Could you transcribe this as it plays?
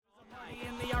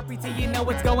RPT, you know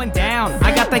what's going down.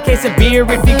 I got that case of beer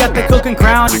if you got the cooking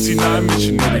crown. 69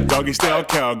 missionary, doggy style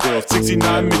cowgirl.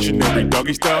 69 missionary,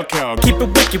 doggy style cowgirl. Keep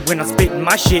it wicked when I'm spitting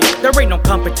my shit. There ain't no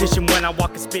competition when I walk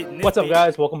and spit in this What's up, bitch.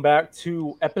 guys? Welcome back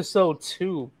to episode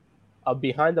 2 of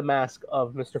Behind the Mask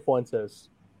of Mr. Fuentes.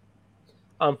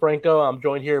 I'm Franco. I'm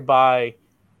joined here by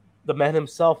the man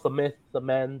himself, the myth, the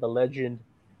man, the legend,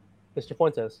 Mr.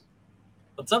 Fuentes.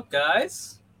 What's up,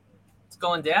 guys? What's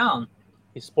going down?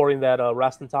 He's sporting that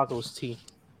Rastin Tacos tee.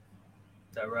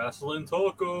 That wrestling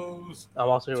tacos. I'm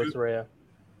also here with Soraya.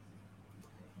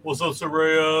 What's up,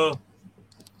 Soraya?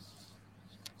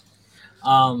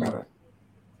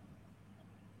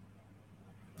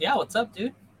 Yeah, what's up,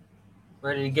 dude?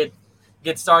 Ready to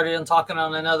get started and talking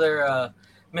on another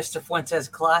Mr. Fuentes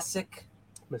classic?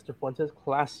 Mr. Fuentes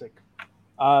Classic.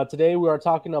 Today we are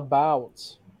talking about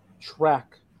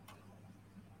track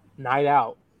Night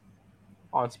Out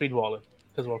on Speedballing.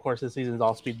 Because, of course, this season is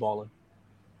all Speedballing.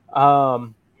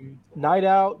 Night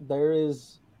Out, there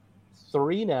is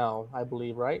 3 now, I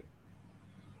believe, right?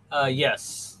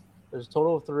 Yes. There's a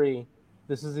total of 3.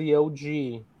 This is the OG,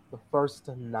 the first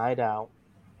Night Out.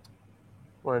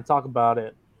 We're going to talk about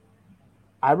it.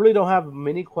 I really don't have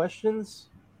many questions.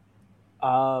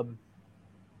 I don't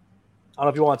know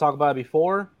if you want to talk about it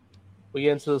before we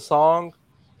get into the song.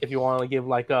 If you want to give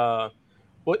like a...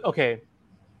 Okay.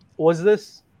 Was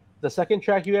this the second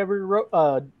track you ever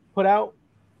put out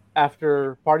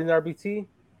after Party in the RBT?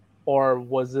 Or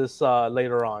was this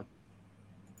later on?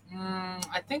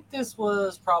 I think this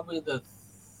was probably the...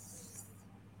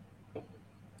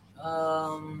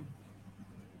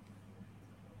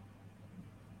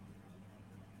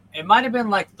 It might have been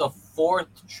like the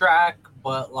 4th track,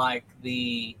 but like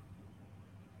the...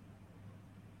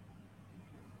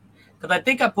 Because I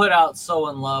think I put out So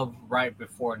in Love right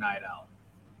before Night Out.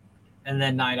 And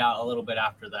then Night Out a little bit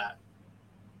after that.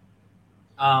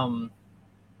 But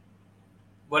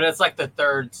it's like the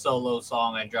 3rd solo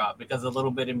song I dropped, because a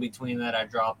little bit in between that I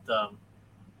dropped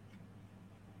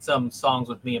some songs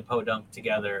with me and Podunk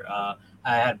together. I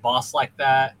had Boss Like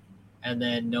That and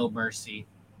then No Mercy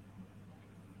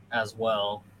as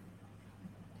well.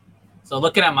 So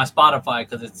looking at my Spotify,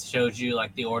 because it shows you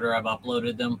like the order I've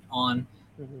uploaded them on,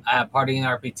 I have Party in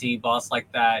RPT, Boss Like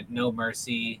That, No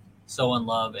Mercy, So in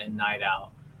Love, and Night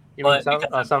Out. You mean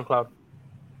But SoundCloud?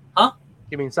 Huh?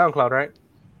 You mean SoundCloud, right?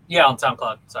 Yeah, on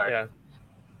SoundCloud. Sorry. Yeah.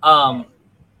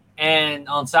 And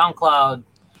on SoundCloud,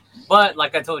 but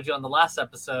like I told you on the last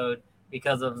episode,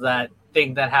 because of that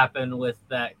thing that happened with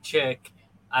that chick,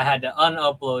 I had to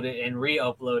unupload it and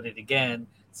re-upload it again.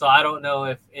 So I don't know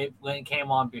if it came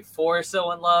on before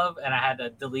So in Love and I had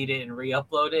to delete it and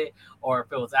re-upload it, or if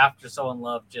it was after So in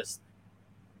Love, just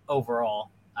overall.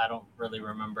 I don't really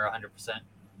remember 100%.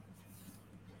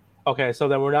 Okay, so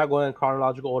then we're not going in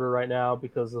chronological order right now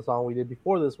because the song we did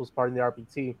before this was Party in the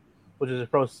RPT, which is your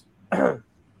first...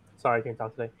 Sorry, I can't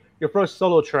talk today. Your first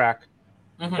solo track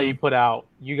that you put out.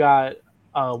 You got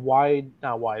a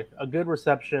good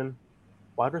reception.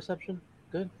 Wide reception?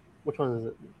 Good? Which one is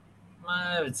it?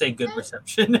 I would say good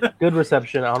reception. Good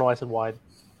reception. I don't know why I said wide.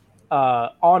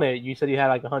 On it, you said you had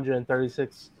like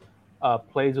 136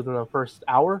 plays within the first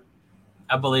hour.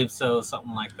 I believe so,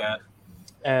 something like that.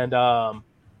 And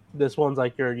this one's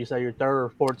like you said your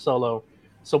 3rd or 4th solo.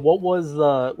 So what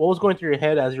was going through your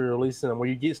head as you were releasing them? Were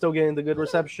you still getting the good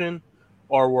reception,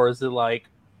 or was it like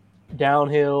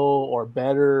downhill or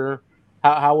better?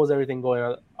 How was everything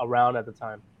going around at the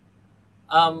time?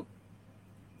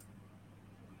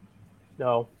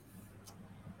 No.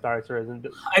 Sorry, sir.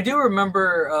 I do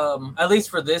remember, at least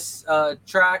for this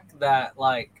track, that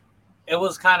like it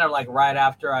was kind of like right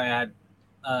after I had.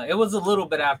 It was a little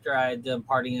bit after I had done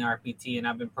Party in RPT, and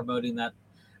I've been promoting that.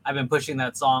 I've been pushing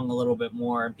that song a little bit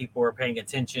more, and people were paying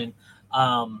attention.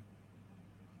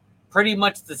 Pretty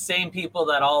much the same people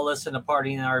that all listen to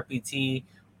Party in RPT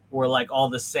were like all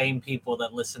the same people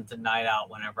that listened to Night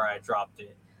Out whenever I dropped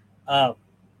it.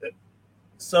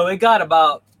 So it got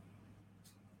about,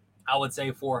 I would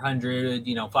say 400,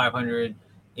 500,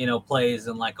 plays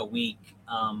in like a week.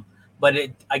 But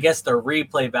I guess the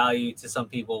replay value to some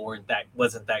people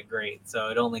wasn't that great. So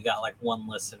it only got like 1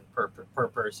 listen per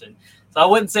person. So I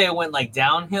wouldn't say it went like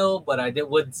downhill, but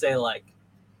would say like,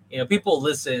 people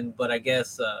listen, but I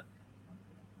guess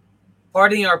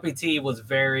Party in RPT was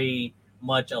very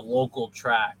much a local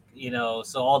track, so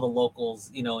all the locals,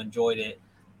 enjoyed it.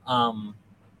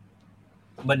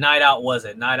 But Night Out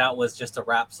wasn't. Night Out was just a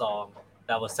rap song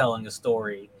that was telling a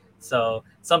story. So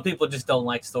some people just don't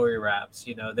like story raps.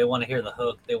 They want to hear the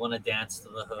hook. They want to dance to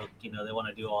the hook. They want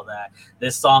to do all that.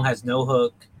 This song has no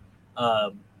hook.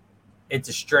 it's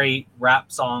a straight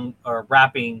rap song or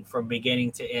rapping from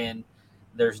beginning to end.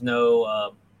 There's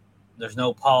no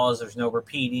pause. There's no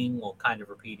repeating. Well, kind of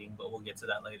repeating, but we'll get to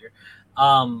that later.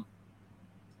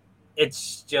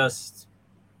 It's just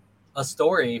a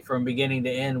story from beginning to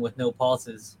end with no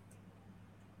pauses.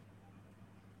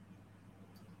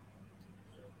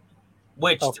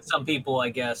 Which to some people, I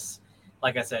guess,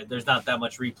 like I said, there's not that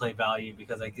much replay value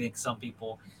because I think some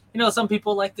people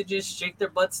like to just shake their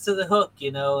butts to the hook,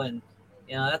 and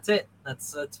that's it.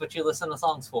 That's what you listen to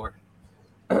songs for.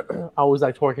 I always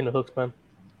like twerking the hooks, man.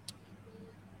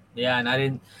 Yeah,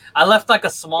 and I left like a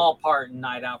small part in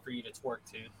Night Out for you to twerk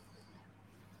to.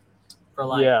 For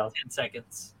like 10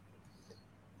 seconds.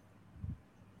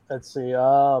 Let's see.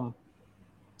 I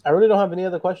really don't have any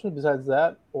other questions besides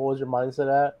that. What was your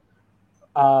mindset at?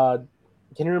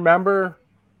 Can you remember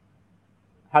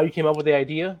how you came up with the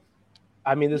idea?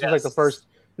 I mean, this was like the first.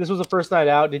 This was the first night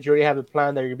out. Did you already have a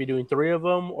plan that you're gonna be doing 3 of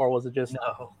them, or was it just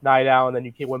night out and then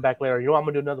you went back later? I'm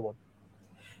gonna do another one.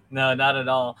 No, not at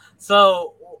all.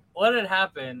 So what had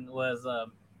happened was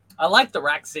I like the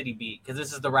Rack City beat because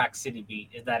this is the Rack City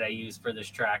beat that I use for this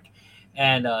track,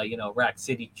 and Rack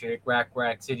City chick, Rack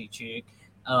City chick.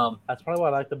 That's probably why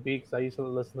I like the beat because I used to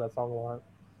listen to that song a lot.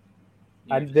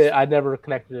 I never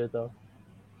connected it though.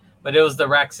 But it was the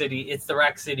Rack City. It's the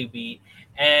Rack City beat,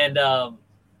 and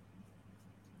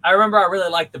I remember I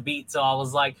really liked the beat, so I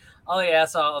was like, oh yeah.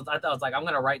 So I thought I was like, I'm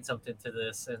gonna write something to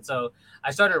this, and so I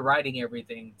started writing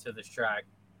everything to this track.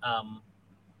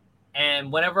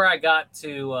 And whenever I got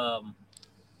to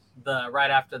the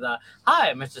right after the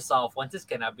hi, Mr. Saul Fuentes,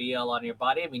 can I be all on your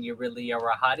body? I mean, you really are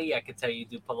a hottie. I could tell you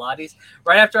do Pilates.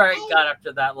 Right after I got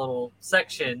after that little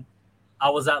section, I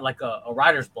was at like a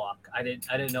writer's block. I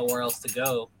didn't know where else to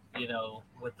go,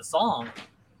 with the song.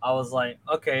 I was like,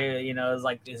 okay, it's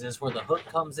like, is this where the hook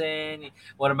comes in?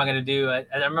 What am I gonna do? I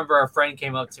remember a friend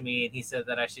came up to me and he said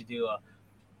that I should do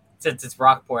since it's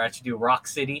Rockport, I should do Rock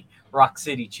City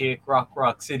chick,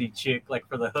 Rock City chick, like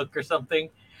for the hook or something.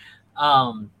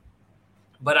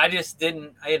 But I just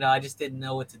didn't, I just didn't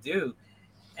know what to do.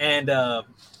 And I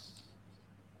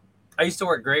used to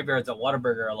work graveyards at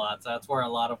Whataburger a lot. So that's where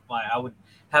I would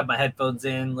have my headphones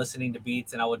in, listening to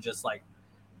beats, and I would just like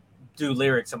do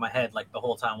lyrics in my head like the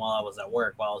whole time while I was at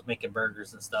work, while I was making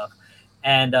burgers and stuff.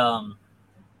 And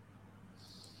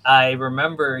I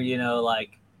remember,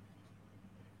 like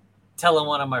telling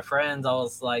one of my friends, I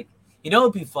was like,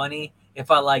 it'd be funny if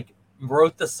I like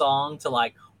wrote the song to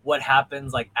like what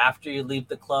happens like after you leave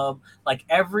the club. Like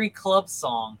every club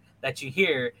song that you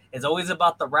hear is always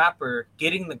about the rapper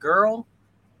getting the girl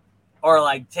or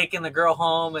like taking the girl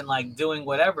home and like doing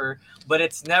whatever, but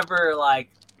it's never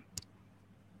like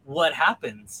what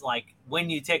happens like when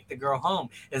you take the girl home.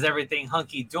 Is everything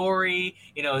hunky-dory?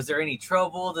 Is there any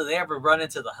trouble? Do they ever run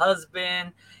into the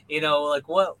husband? Like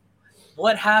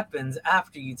what happens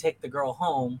after you take the girl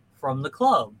home from the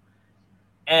club?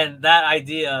 And that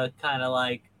idea kind of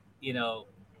like,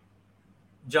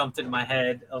 jumped in my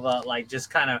head about like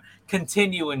just kind of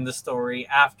continuing the story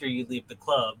after you leave the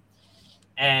club.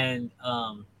 And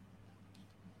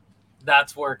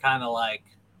that's where kind of like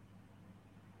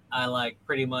I like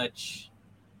pretty much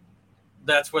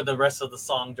that's where the rest of the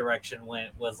song direction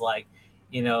went, was like,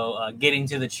 getting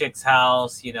to the chick's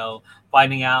house,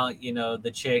 finding out,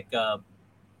 the chick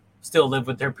still lived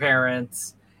with her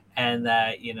parents, and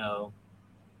that,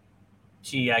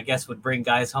 she, I guess, would bring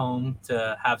guys home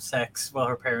to have sex while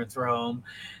her parents were home.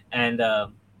 And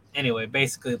anyway,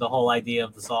 basically the whole idea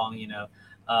of the song,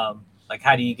 like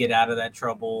how do you get out of that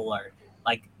trouble, or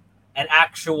like an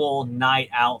actual night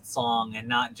out song and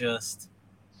not just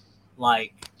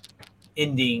like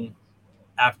ending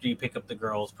after you pick up the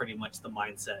girl, is pretty much the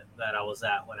mindset that I was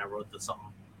at when I wrote the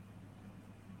song.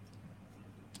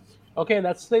 Okay, and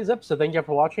that's today's episode. Thank you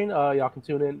for watching. Y'all can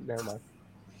tune in. Never mind.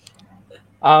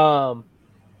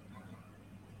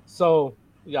 So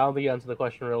I don't think you answered the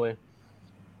question really.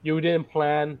 You didn't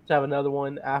plan to have another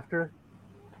one after?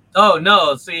 Oh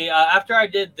no! See, after I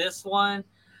did this one,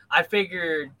 I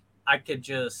figured I could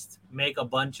just make a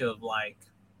bunch of like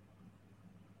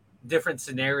different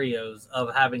scenarios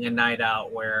of having a night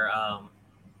out where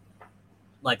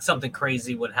like something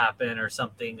crazy would happen, or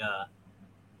something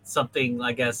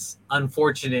I guess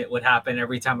unfortunate would happen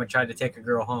every time I tried to take a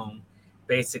girl home.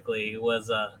 Basically,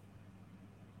 was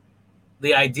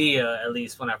the idea, at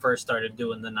least when I first started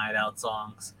doing the night out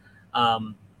songs.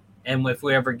 And if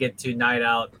we ever get to Night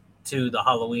Out to the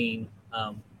Halloween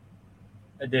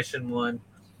edition one,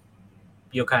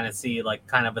 you'll kind of see like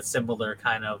kind of a similar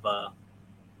kind of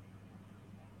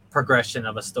progression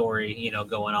of a story,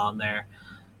 going on there.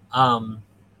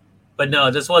 But But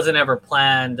no, this wasn't ever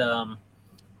planned.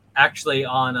 Actually,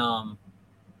 on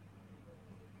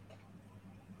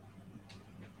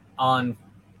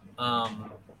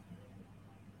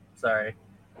sorry,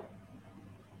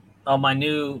 on my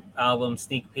new album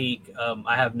Sneak Peek,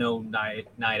 I have no night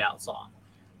out song,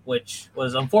 which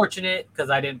was unfortunate because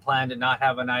I didn't plan to not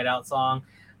have a night out song.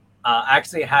 I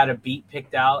actually had a beat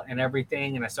picked out and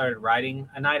everything, and I started writing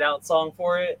a night out song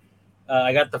for it.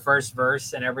 I got the first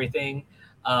verse and everything,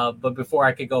 but before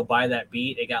I could go buy that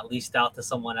beat, it got leased out to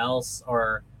someone else,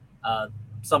 or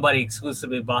somebody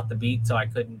exclusively bought the beat, so I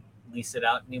couldn't lease it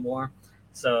out anymore.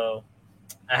 So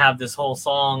I have this whole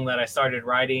song that I started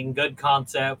writing. Good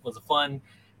concept, was fun.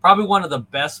 Probably one of the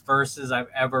best verses I've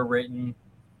ever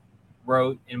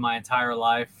wrote in my entire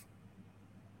life.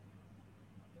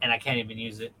 And I can't even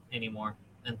use it anymore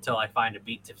until I find a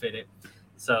beat to fit it.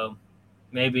 So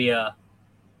maybe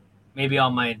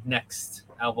on my next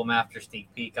album after Sneak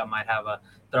Peek, I might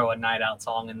throw a night out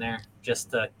song in there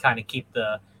just to kind of keep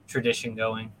the tradition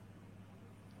going.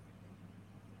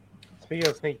 Speaking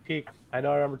of Sneak Peek, I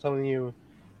remember telling you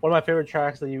one of my favorite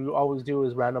tracks that you always do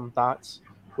is Random Thoughts,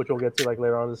 which we'll get to like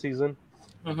later on in the season.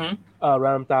 Mm-hmm.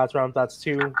 Random Thoughts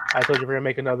 2. I told you we're gonna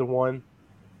make another one,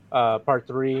 part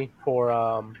 3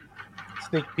 for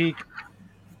Sneak Peek.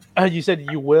 You said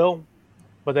you will,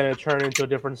 but then it turned into a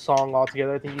different song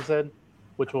altogether. I think you said,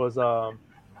 which was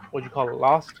what'd you call it,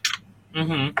 Lost?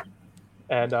 Mm-hmm.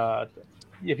 And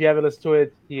if you haven't listened to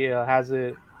it, he has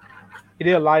it. He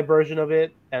did a live version of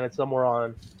it, and it's somewhere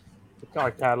on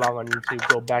our catalog on YouTube.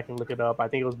 Go back and look it up. I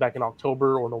think it was back in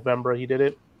October or November he did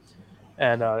it,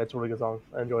 and it's a really good song.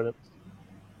 I enjoyed it.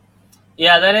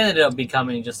 Yeah, that ended up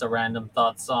becoming just a Random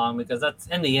Thoughts song because that's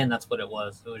in the end that's what it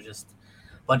was. It was just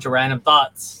a bunch of random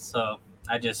thoughts. So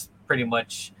I just pretty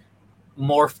much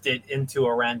morphed it into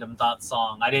a Random Thoughts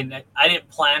song. I didn't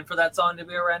plan for that song to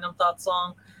be a Random Thoughts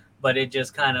song, but it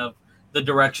just kind of the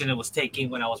direction it was taking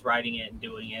when I was writing it and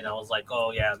doing it. I was like,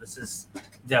 oh yeah, this is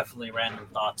definitely Random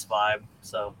Thoughts vibe.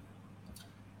 So,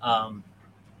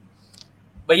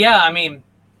 but yeah, I mean,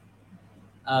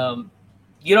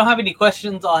 you don't have any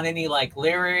questions on any like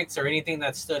lyrics or anything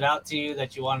that stood out to you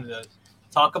that you wanted to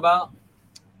talk about?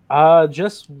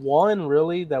 Just one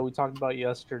really that we talked about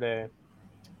yesterday.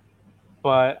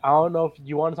 But I don't know if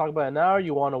you want to talk about it now or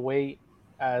you want to wait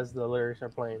as the lyrics are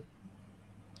playing.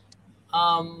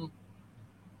 Well,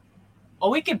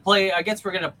 we can play. I guess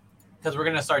we're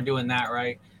gonna start doing that,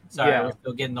 right? Sorry, Yeah. we're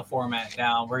still getting the format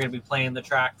down. We're gonna be playing the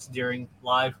tracks during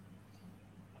live.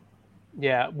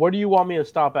 Yeah. Where do you want me to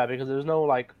stop at? Because there's no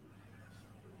like,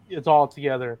 it's all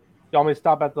together. You want me to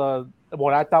stop at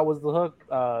what I thought was the hook,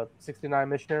 69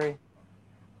 Missionary?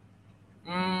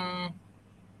 You want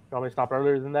me to stop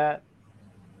earlier than that?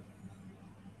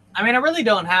 I mean, I really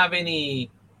don't have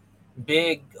any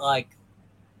big like.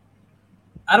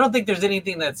 I don't think there's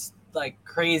anything that's like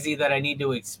crazy that I need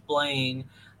to explain.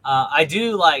 I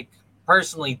do like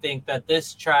personally think that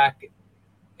this track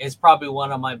is probably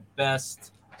one of my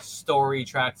best story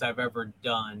tracks I've ever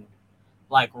done,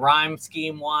 like rhyme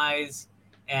scheme wise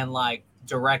and like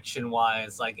direction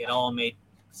wise. Like it all made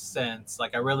sense.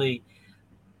 Like I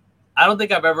don't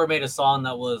think I've ever made a song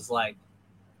that was like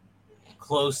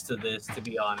close to this, to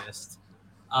be honest.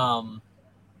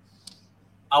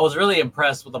 I was really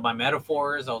impressed with my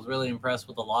metaphors. I was really impressed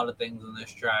with a lot of things in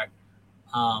this track.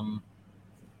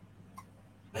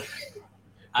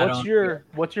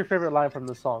 What's your favorite line from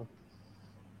the song?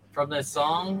 From this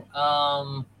song?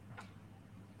 I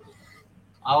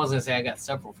was gonna say I got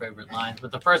several favorite lines,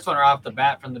 but the first one right off the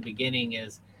bat from the beginning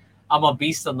is, "I'm a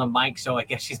beast on the mic, so I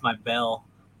guess she's my belle,"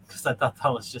 because I thought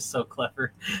that was just so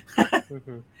clever.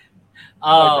 Mm-hmm.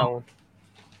 Like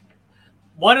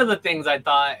one of the things I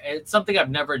thought, it's something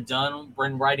I've never done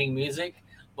when writing music,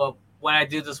 but when I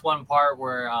do this one part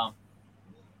where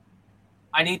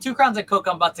I need 2 crowns of Coke,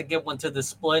 I'm about to give one to the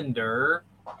Splendor,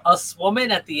 a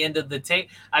woman at the end of the tape.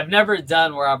 I've never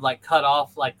done where I've like cut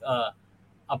off like a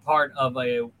part of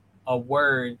a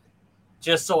word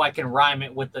just so I can rhyme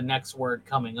it with the next word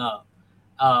coming up,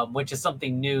 which is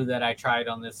something new that I tried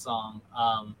on this song.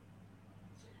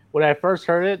 When I first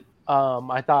heard it,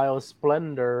 I thought it was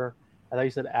Splendor. I thought you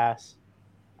said ass.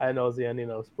 I didn't know it was the ending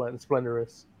of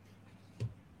Splendorous.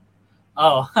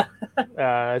 Oh.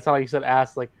 It's not like you said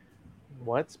ass. Like,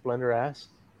 what? Splendor ass?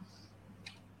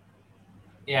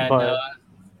 Yeah, no.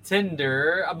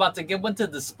 Tinder, about to give one to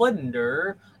the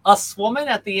Splendor. A woman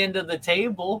at the end of the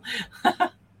table. I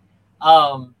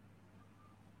don't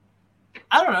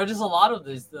know, just a lot of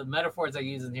the metaphors I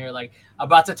use in here, like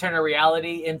about to turn a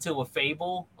reality into a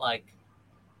fable. Like,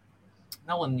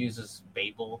 no one uses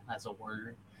fable as a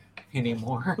word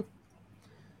anymore.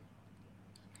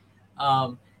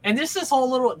 And just this whole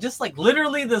little, just like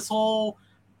literally this whole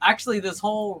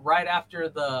right after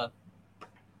the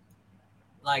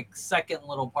like second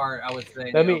little part, I would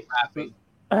say. Let me rapping.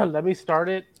 let me start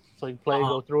it so you play,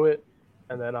 Uh-huh. go through it,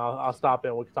 and then I'll stop it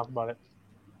and we can talk about it.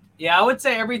 Yeah, I would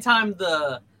say every time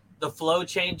the flow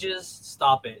changes,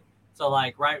 stop it. So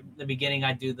like right in the beginning,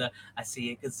 I do the I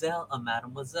see a gazelle, a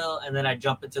mademoiselle, and then I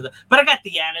jump into the but I got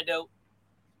the antidote.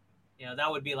 You know, that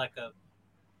would be like a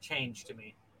change to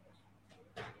me.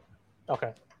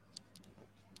 Okay.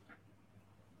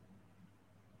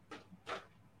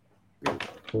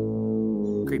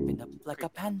 Creeping up like a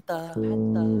panther.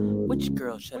 Which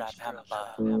girl should I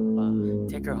pamper?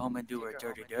 Take her home and do her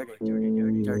dirty.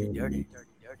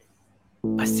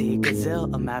 I see a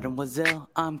gazelle, a mademoiselle.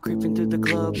 I'm creeping through the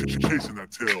club. Chasing that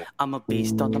tail. I'm a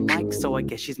beast on the mic, so I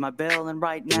guess she's my belle. And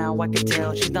right now I can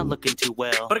tell she's not looking too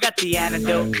well. But I got the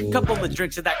antidote, couple of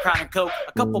drinks of that Crown and Coke,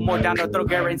 a couple more down her throat,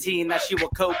 guaranteeing that she will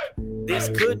cope. This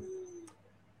could.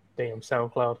 Damn,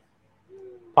 SoundCloud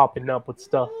popping up with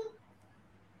stuff.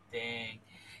 Dang.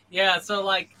 Yeah, so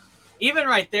like even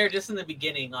right there, just in the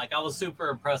beginning, like I was super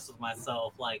impressed with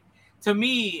myself. Like to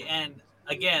me, and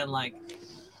again, like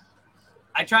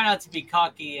I try not to be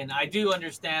cocky, and I do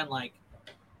understand like,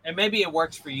 and maybe it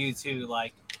works for you too.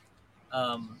 Like,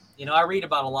 you know, I read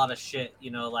about a lot of shit,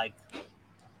 you know, like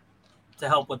to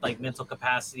help with like mental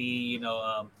capacity, you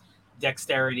know,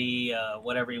 dexterity,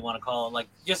 whatever you want to call it, like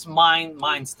just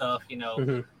mind stuff, you know.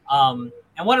 Mm-hmm.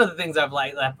 And one of the things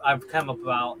I've come up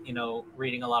about, you know,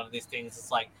 reading a lot of these things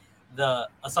is like the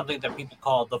something that people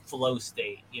call the flow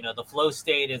state. You know, the flow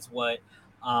state is what,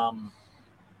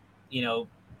 you know,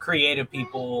 creative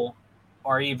people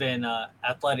or even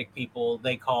athletic people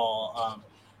they call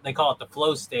it the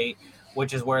flow state,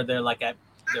 which is where they're like at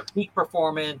their peak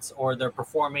performance or they're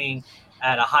performing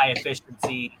at a high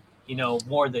efficiency, you know,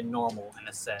 more than normal in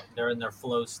a set. They're in their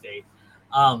flow state.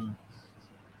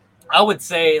 I would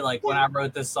say like when I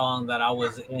wrote this song that I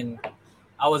was in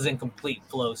complete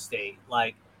flow state.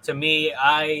 Like to me,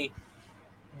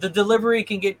 the delivery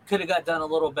could have got done a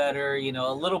little better, you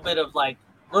know, a little bit of like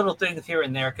little things here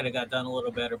and there could have got done a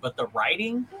little better, but the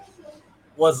writing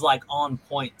was like on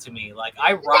point to me. Like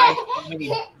I write so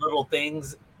many little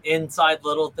things inside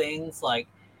little things, like,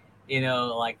 you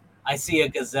know, like I see a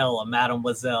gazelle, a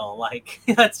mademoiselle. Like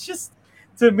that's just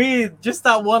to me, just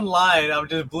that one line, I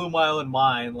just blew my own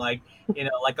mind. Like, you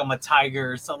know, like I'm a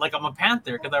tiger, so like I'm a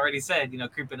panther, because I already said, you know,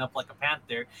 creeping up like a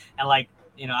panther, and like,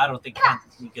 you know, I don't think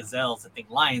panthers eat gazelles. I think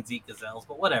lions eat gazelles,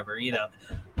 but whatever, you know,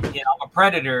 I'm a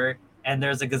predator, and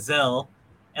there's a gazelle,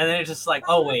 and then it's just like,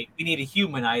 oh wait, we need a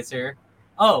humanizer.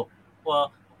 Oh,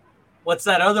 well, what's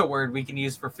that other word we can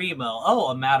use for female? Oh,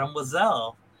 a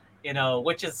mademoiselle. You know,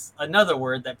 which is another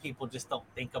word that people just don't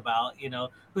think about. You know,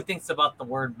 who thinks about the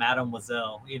word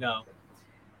mademoiselle? You know,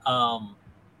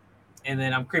 and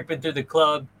then I'm creeping through the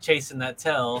club chasing that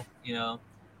tail. You know,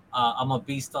 I'm a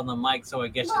beast on the mic, so I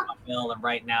guess she's my belle. And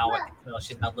right now, I can tell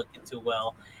she's not looking too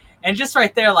well. And just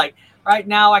right there, like right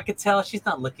now, I could tell she's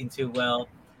not looking too well.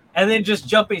 And then just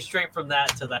jumping straight from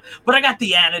that to that. But I got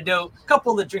the antidote, a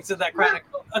couple of drinks of that Crown,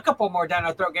 a couple more down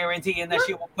her throat, guaranteeing that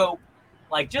she will cope.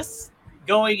 Like just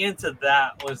going into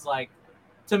that was like,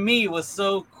 to me, was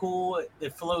so cool.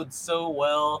 It flowed so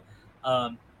well.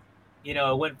 You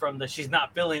know, it went from the she's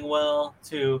not feeling well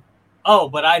to, oh,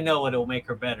 but I know it'll make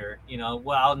her better. You know,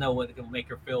 well, I'll know what will make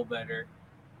her feel better.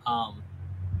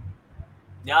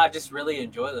 Yeah, I just really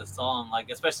enjoy the song. Like,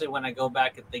 especially when I go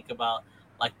back and think about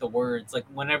like the words. Like,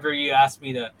 whenever you ask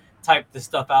me to type this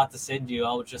stuff out to send you,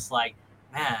 I was just like,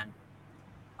 man,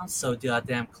 I'm so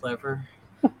goddamn clever.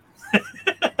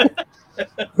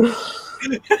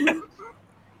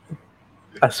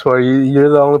 I swear, you're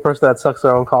the only person that sucks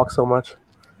their own cock so much.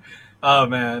 Oh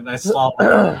man, I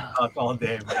slobber all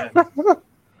day, man.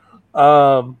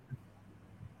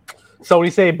 So when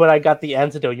you say, but I got the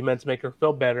antidote, you meant to make her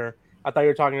feel better. I thought you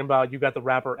were talking about you got the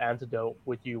rapper Antidote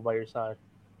with you by your side.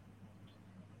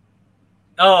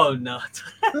 Oh no,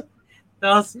 I think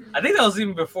that was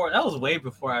even before. That was way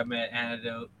before I met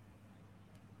Antidote.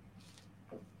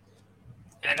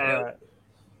 All right.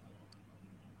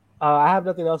 I have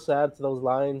nothing else to add to those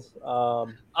lines. Oh,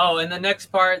 and the next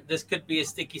part, this could be a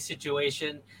sticky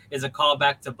situation, is a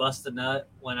callback to Bust a Nut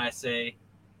when I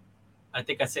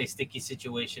think I say sticky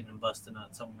situation and Bust a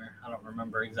Nut somewhere. I don't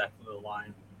remember exactly the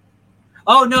line.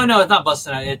 Oh, no, it's not Bust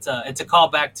a Nut. It's a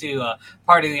callback to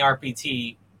Party in the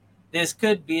RPT. This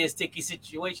could be a sticky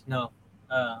situation. No.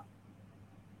 I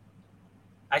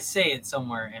say it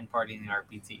somewhere in Party in the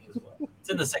RPT as well. It's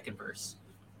in the second verse.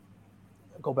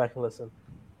 Go back and listen.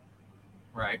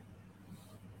 Right.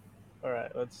 All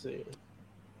right, let's see.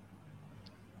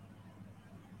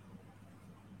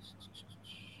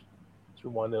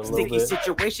 Rewind it a little Sticky bit.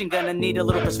 situation, gonna need a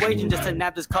little persuasion just to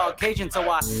nab this Caucasian. So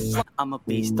I'm a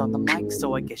beast on the mic,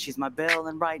 so I guess she's my belle.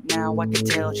 And right now I can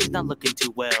tell she's not looking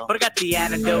too well. But I got the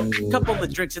antidote, couple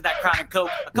of drinks of that Crown and Coke,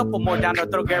 a couple more down her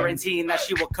throat, guaranteeing that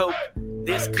she will cope.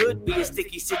 This could be a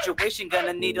sticky situation,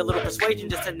 gonna need a little persuasion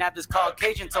just to nab this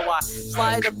Caucasian. So I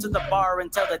slide up to the bar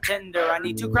and tell the tender, I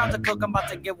need 2 crowns of Coke, I'm about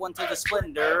to give one to the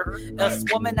Splendor. This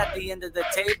woman at the end of the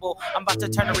table, I'm about to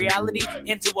turn a reality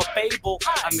into a fable.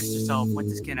 I missed yourself, when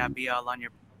this can I be all on your...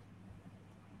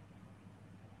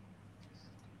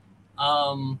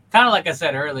 Kind of like I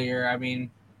said earlier, I mean,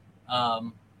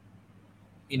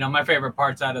 you know, my favorite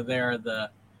parts out of there are the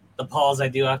pause I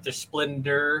do after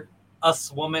Splendor,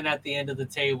 us woman at the end of the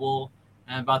table,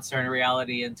 and about to turn a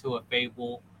reality into a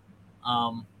fable.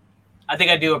 I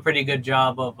think I do a pretty good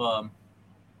job of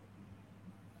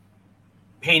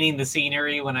painting the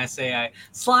scenery when I say I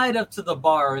slide up to the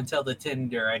bar and tell the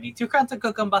tender, I need 2 crowns of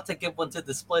Coke, I'm about to give one to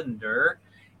the Splendor.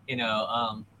 You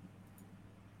know,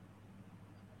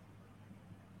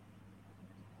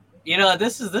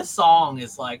 this song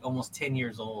is like almost 10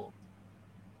 years old.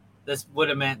 This would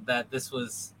have meant that this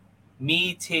was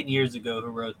me 10 years ago who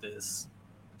wrote this,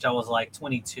 which I was like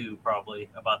 22 probably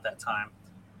about that time.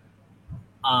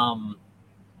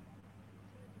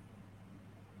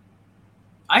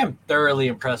 I am thoroughly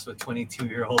impressed with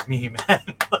 22-year-old me, man.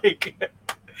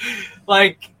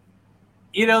 like,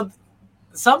 you know,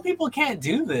 some people can't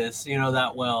do this, you know,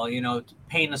 that well, you know,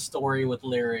 paint a story with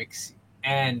lyrics.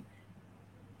 And,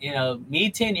 you know, me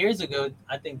 10 years ago,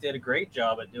 I think did a great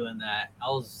job at doing that.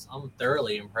 I'm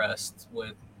thoroughly impressed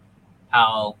with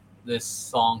how this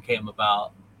song came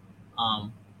about.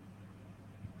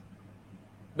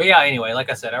 But yeah, anyway, like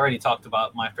I said, I already talked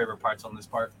about my favorite parts on this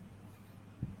part.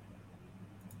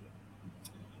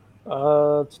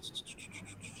 Like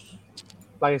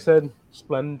I said,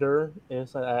 Splendor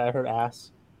is. I heard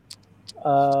ass.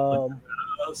 I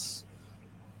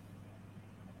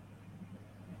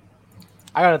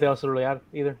got nothing else to really add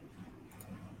either.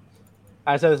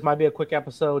 I said this might be a quick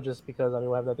episode just because I mean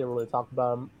we have nothing really to talk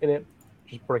about in it.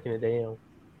 Just breaking it down.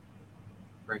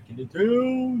 Breaking it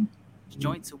down.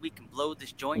 Joint so we can blow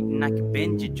this joint and I can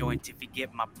bend your joint if you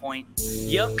get my point.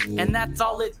 Yup, and that's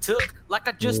all it took. Like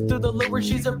I just threw the lure,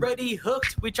 she's already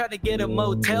hooked. We tried to get a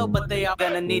motel, but they are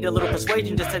gonna need a little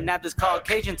persuasion just to nab this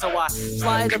Caucasian. So I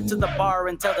slide up to the bar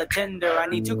and tell the tender, I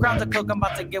need 2 crowns of Coke, I'm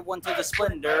about to give one to the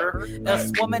Splendor.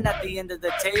 This woman at the end of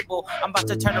the table, I'm about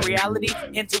to turn a reality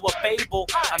into a fable.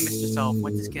 I missed yourself,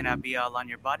 when this can I be all on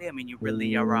your body? I mean, you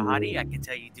really are a hottie, I can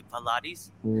tell you do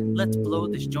Pilates. Let's blow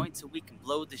this joint so we can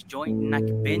blow this joint and I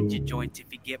can bend your joint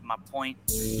if you get my point.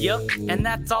 Yup, and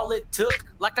that's all it took.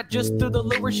 Like I just threw the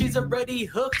lure, she's already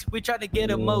hooked. We tried to get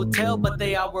a motel, but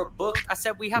they all were booked. I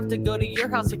said we have to go to your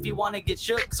house if you want to get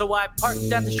shook. So I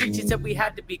parked down the street, she said we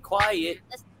had to be quiet.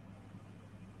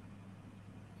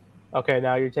 Okay,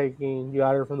 now you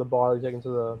got her from the bar, you're taking to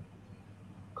the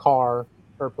car,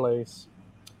 her place.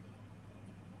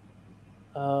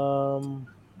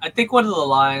 I think one of the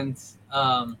lines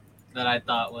that I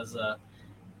thought was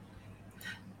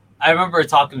I remember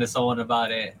talking to someone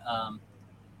about it.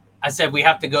 I said we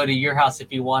have to go to your house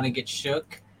if you want to get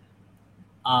shook.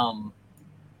 I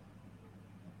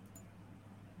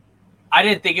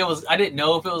didn't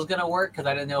know if it was gonna work because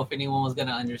I didn't know if anyone was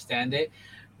gonna understand it.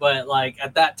 But like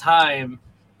at that time,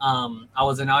 I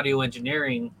was in audio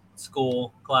engineering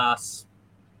school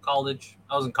college.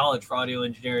 I was in college for audio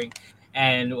engineering,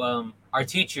 and our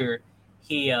teacher,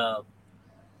 he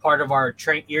part of our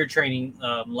ear training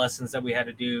lessons that we had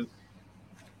to do,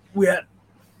 we had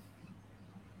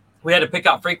to pick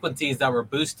out frequencies that were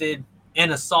boosted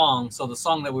in a song. So the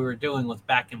song that we were doing was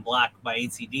Back in Black by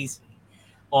AC/DC.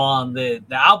 On the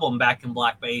album Back in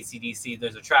Black by AC/DC,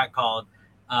 there's a track called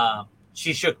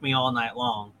She Shook Me All Night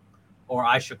Long, or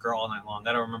I Shook Her All Night Long.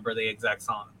 I don't remember the exact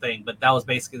song thing, but that was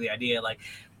basically the idea. Like,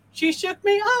 she shook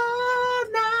me all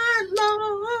night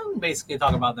long. Basically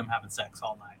talking about them having sex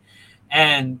all night.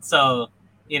 And so,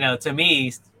 you know, to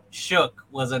me, shook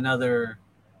was another,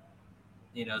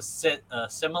 you know,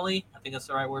 simile, I think that's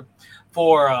the right word,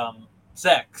 for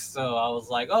sex. So I was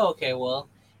like, oh, okay, well,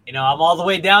 you know, I'm all the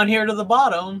way down here to the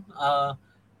bottom.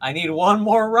 I need one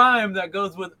more rhyme that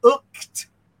goes with ooked.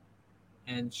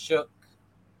 And shook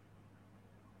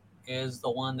is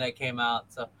the one that came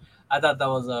out. So I thought that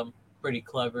was pretty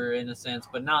clever in a sense,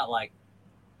 but not like,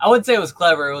 I wouldn't say it was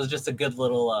clever. It was just a good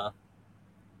little,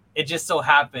 it just so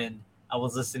happened I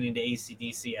was listening to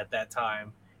AC/DC at that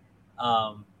time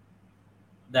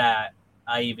that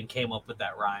I even came up with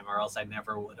that rhyme, or else I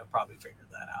never would have probably figured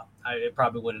that out. It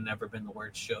probably would have never been the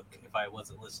word shook if I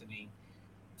wasn't listening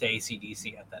to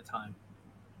AC/DC at that time.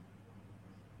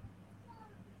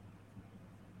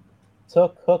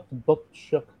 Took, hooked, booked,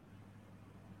 shook.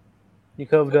 You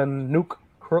could have done nuke,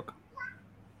 crook.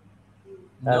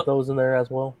 Add Nope. those in there as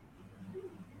well.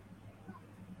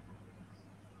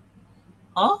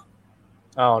 Huh?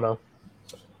 I don't know.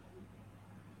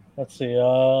 Let's see.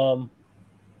 Where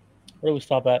do we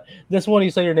stop at? This one,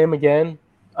 you say your name again,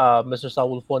 Mr.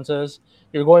 Saul Fuentes.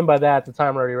 You're going by that at the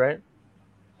time already, right?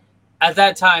 At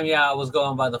that time, yeah, I was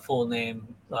going by the full name,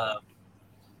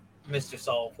 Mr.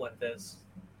 Saul Fuentes.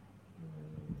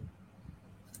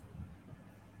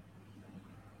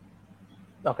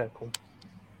 Okay, cool.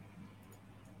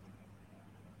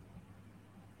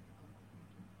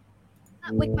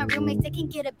 With my roommates, they can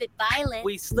get a bit violent.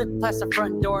 We slipped past the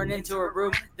front door and into a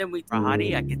room. Then we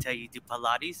Rahadi, I can tell you do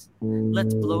Pilates.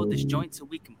 Let's blow this joint so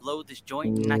we can blow this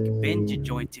joint. And I can bend your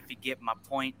joint if you get my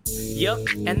point. Yup,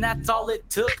 and that's all it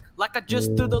took. Like I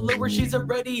just threw the lure, she's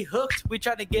already hooked. We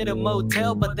tried to get a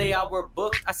motel, but they all were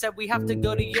booked. I said we have to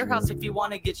go to your house if you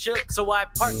want to get shook. So I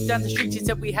parked down the street, she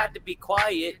said we had to be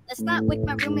quiet. Let's not wake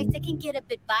my roommates, they can get a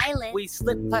bit violent. We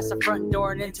slipped past the front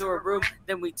door and into a room.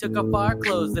 Then we took off our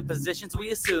clothes, the positions we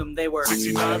assumed they were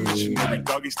 69 missionary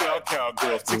doggy style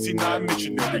cowgirl. 69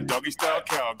 missionary doggy style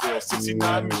cowgirl.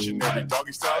 69 missionary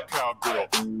doggy style cowgirl.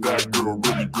 That girl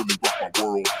really, really rocked my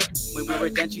world. When we were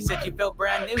done, she said she felt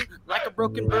brand new. Like a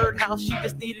broken birdhouse, she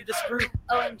just needed a screw.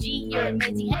 OMG, you're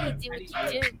amazing. How do you do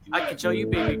what you do? I can show you,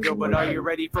 baby girl, but are you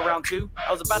ready for round two? I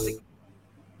was about to...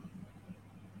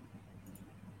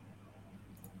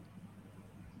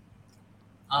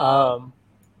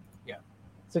 Yeah.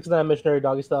 69 missionary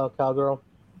doggy style cowgirl.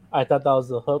 I thought that was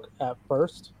the hook at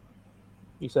first.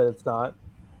 You said it's not.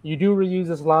 You do reuse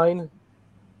this line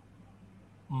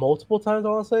multiple times, I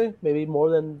want to say. Maybe more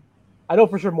than... I know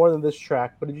for sure more than this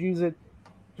track, but did you use it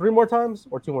 3 more times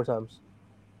or 2 more times?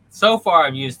 So far,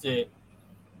 I've used it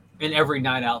in every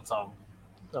Night Out song.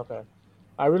 Okay.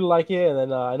 I really like it, and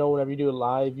then I know whenever you do it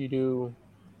live, you do...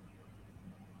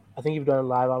 I think you've done it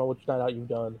live. I don't know which Night Out you've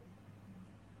done.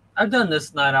 I've done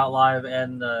this Night Out live,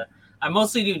 and I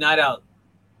mostly do Night Out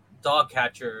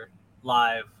Dogcatcher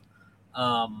live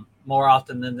more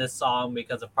often than this song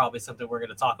because of probably something we're going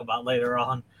to talk about later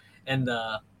on in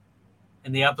the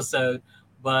episode.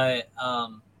 But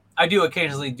I do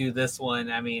occasionally do this one.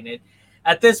 I mean,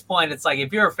 at this point, it's like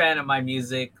if you're a fan of my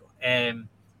music, and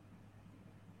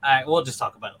we'll just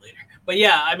talk about it later. But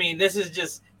yeah, I mean, this is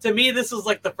just, to me, this was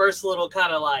like the first little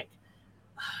kind of like,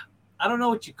 I don't know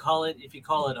what you call it, if you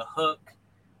call it a hook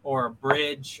or a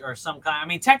bridge or some kind. I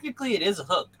mean, technically it is a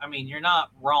hook. I mean, you're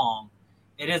not wrong.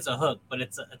 It is a hook, but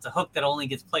it's a hook that only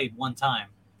gets played one time.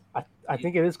 I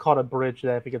think it is called a bridge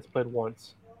that if it gets played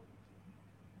once.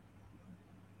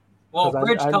 Well, 'Cause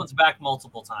bridge I- comes back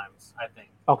multiple times, I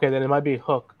think. Okay, then it might be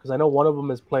hook, because I know one of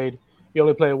them is played, you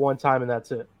only play it one time and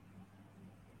that's it.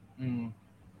 I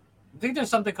think there's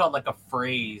something called like a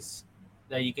phrase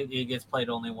that it gets played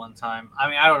only one time. I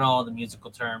mean, I don't know all the musical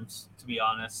terms, to be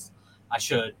honest. I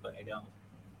should, but I don't.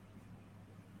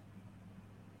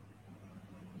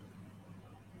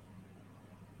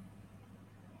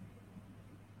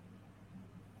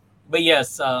 But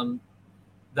yes,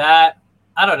 that,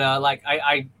 I don't know, like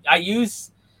I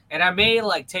use, and I may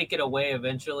like take it away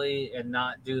eventually and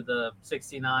not do the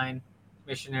 69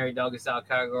 missionary doggy style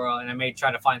cowgirl, and I may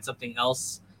try to find something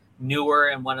else newer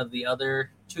in one of the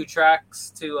other 2 tracks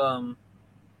to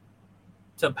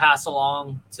pass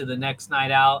along to the next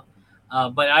Night Out.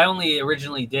 But I only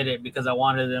originally did it because I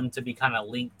wanted them to be kind of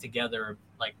linked together,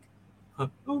 like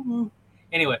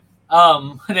anyway,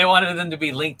 they wanted them to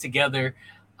be linked together,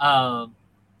 so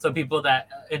people that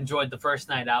enjoyed the first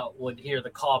Night Out would hear the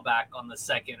callback on the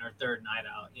second or third Night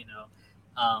Out, you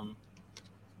know.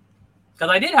 Because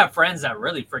I did have friends that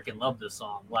really freaking loved this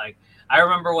song. Like, I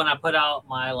remember when I put out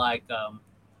my like,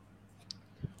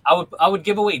 I would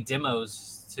give away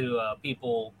demos to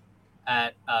people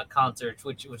at concerts,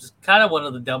 which was kind of one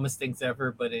of the dumbest things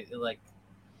ever. But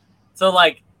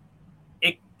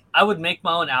I would make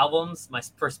my own albums,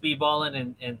 for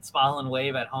Speedballin' and Smile and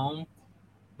Wave at home,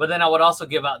 but then I would also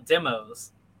give out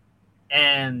demos,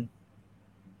 and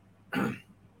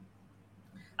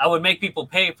I would make people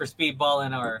pay for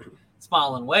Speedballin' or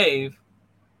Smile and Wave,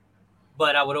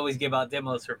 but I would always give out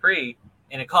demos for free,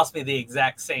 and it cost me the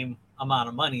exact same amount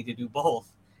of money to do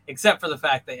both, except for the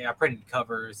fact that I printed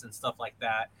covers and stuff like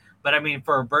that. But I mean,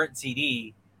 for a burnt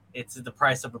CD, it's the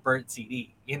price of a burnt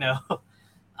CD, you know?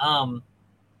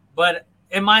 But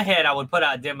in my head, I would put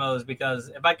out demos because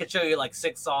if I could show you like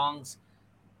 6 songs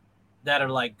that are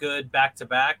like good back to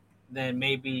back, then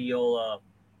maybe you'll,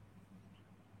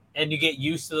 and you get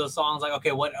used to those songs. Like,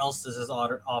 okay, what else does this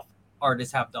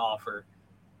artist have to offer?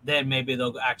 Then maybe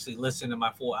they'll actually listen to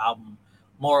my full album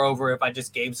Moreover, if I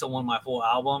just gave someone my full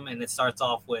album and it starts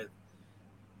off with,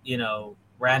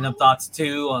 Random Thoughts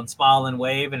 2 on Smile and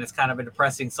Wave, and it's kind of a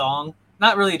depressing song.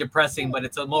 Not really depressing, but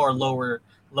it's a more lower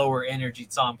energy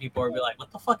song. People will be like,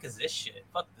 what the fuck is this shit?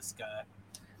 Fuck this guy.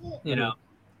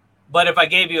 But if I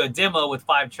gave you a demo with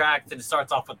 5 tracks and it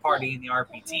starts off with Party in the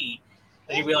RPT,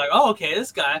 then you'd be like, oh, okay,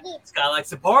 this guy likes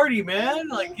to party, man.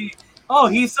 Like,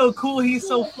 he's so cool, he's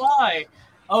so fly.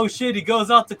 Oh shit, he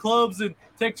goes out to clubs and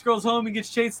takes girls home and gets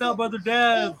chased out by their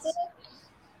dads.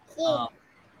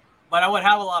 But I would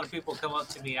have a lot of people come up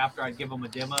to me after I'd give them a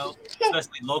demo,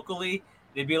 especially locally.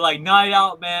 They'd be like, Night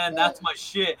Out, man, that's my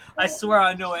shit. I swear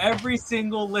I know every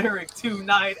single lyric to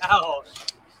Night Out.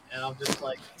 And I'm just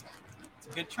like, it's a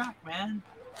good track, man.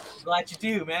 I'm glad you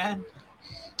do, man.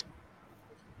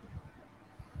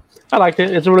 I liked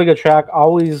it. It's a really good track.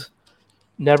 Always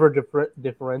never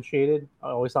differentiated. I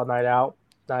always saw Night Out.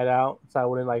 So I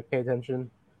wouldn't pay attention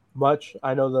much.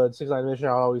 I know the 6ix9ine Mission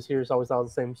I always hear, so I always thought the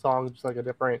same song, just like a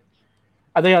different.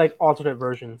 I think I like alternate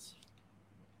versions.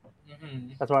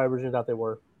 Mm-hmm. That's why I originally thought they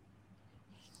were.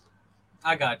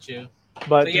 I got you.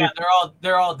 But so yeah,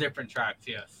 they're all different tracks.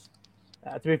 Yes.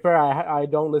 To be fair, I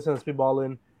don't listen to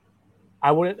Speedballin'.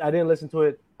 I didn't listen to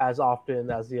it as often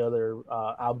as the other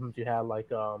albums you had, like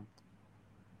Smile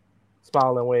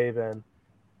and Wave and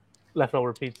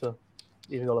Leftover Pizza.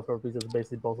 Even though Leftover Pizza is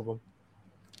basically both of them.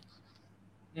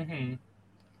 Mm-hmm.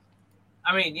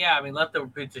 I mean, Leftover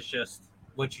Pizza is just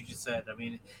what you just said. I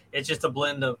mean, it's just a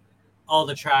blend of all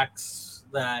the tracks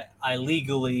that I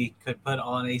legally could put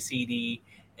on a CD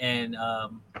and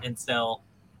sell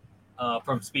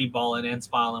from Speedballin' and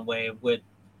Smile and Wave with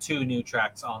 2 new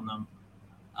tracks on them,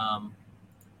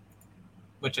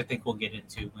 which I think we'll get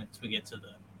into once we get to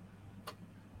the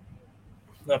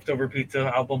Leftover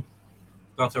Pizza album.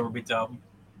 When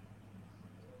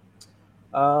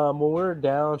we were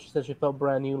down, she said she felt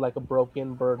brand new, like a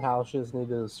broken birdhouse. She just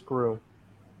needed a screw.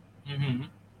 Mm-hmm.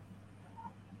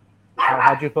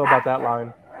 How'd you feel about that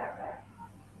line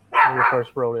when you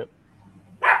first wrote it?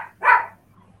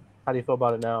 How do you feel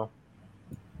about it now?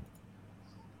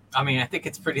 I mean, I think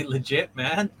it's pretty legit,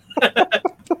 man.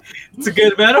 It's a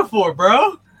good metaphor,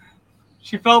 bro.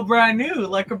 She felt brand new,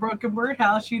 like a broken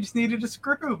birdhouse. She just needed a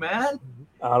screw, man.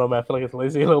 I don't know, man. I feel like it's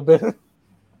lazy a little bit.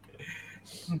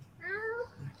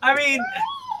 I mean,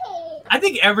 I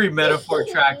think every metaphor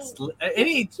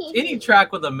any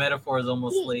track with a metaphor is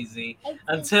almost lazy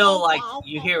until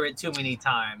you hear it too many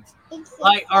times.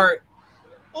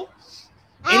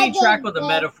 Any track with a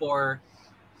metaphor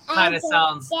kind of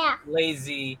sounds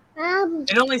lazy.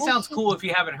 It only sounds cool if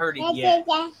you haven't heard it yet.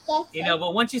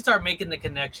 But once you start making the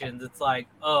connections, it's like,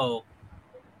 oh,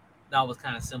 that was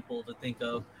kind of simple to think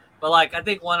of. But I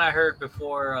think one I heard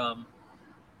before,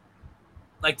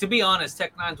 to be honest,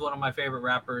 Tech-Nine's one of my favorite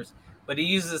rappers, but he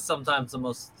uses sometimes the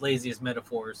most laziest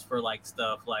metaphors for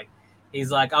stuff. He's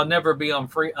like, I'll never be on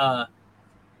freeze,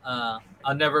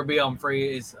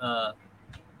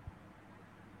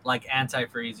 like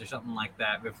antifreeze or something like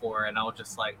that before, and I was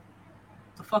just like,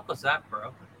 what the fuck was that,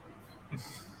 bro?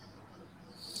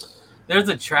 There's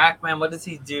a track, man. What does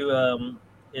he do?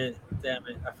 Damn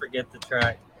it, I forget the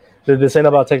track. This ain't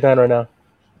about Tech-Nine right now.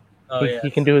 Oh, he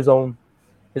can do his own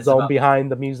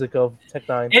behind the music of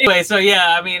Tech-Nine. Anyway, so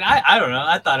yeah, I mean, I don't know.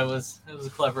 I thought it was a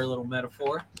clever little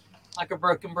metaphor. Like a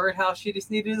broken birdhouse, she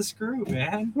just needed a screw,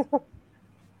 man.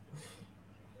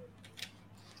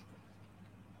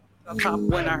 Top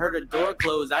when I heard a door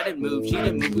close, I didn't move, she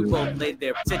didn't move, we both laid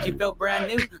there. Said she felt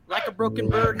brand new, like a broken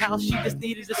birdhouse, she just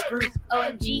needed a screw.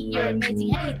 OMG, you're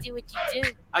amazing, how do you do what you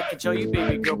do? I can show you,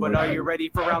 baby girl, but are you ready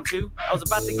for round 2? I was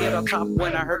about to get on top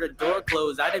when I heard a door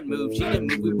close. I didn't move, she didn't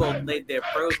move, we both laid there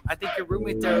froze. I think your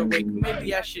roommates are awake,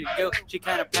 maybe I should go. She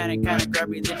kind of panicked, kind of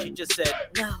grabbed me, then she just said,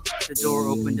 No. The door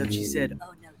opened up, she said,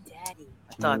 Oh no, daddy.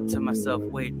 I thought to myself,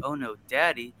 wait, oh no,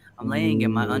 daddy. I'm laying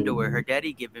in my underwear, her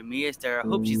daddy giving me a stare. I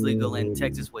hope she's legal in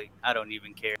Texas. Wait, I don't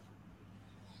even care.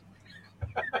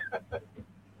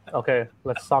 Okay,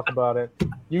 let's talk about it.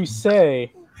 You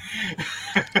say,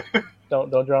 don't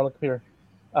drown the computer.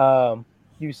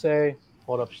 You say,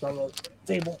 hold up, she's on the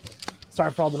table.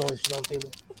 Sorry for all the noise, she's on the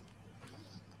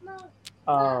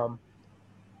table.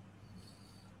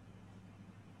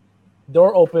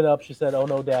 Door opened up, she said, oh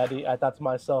no, daddy. I thought to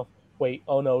myself, wait,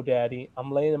 oh no, daddy.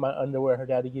 I'm laying in my underwear, her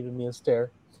daddy giving me a stare.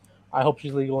 I hope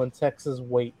she's legal in Texas.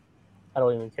 Wait, I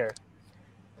don't even care.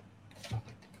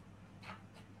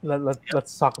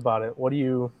 Let's talk about it. What do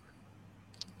you...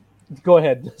 Go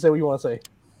ahead. Say what you want to say.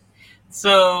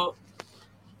 So,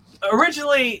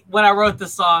 originally, when I wrote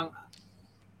this song,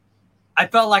 I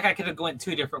felt like I could have went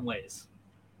 2 different ways.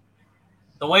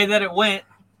 The way that it went,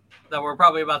 that we're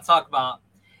probably about to talk about,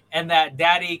 and that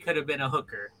daddy could have been a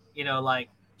hooker. You know, like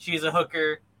she's a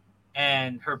hooker,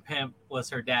 and her pimp was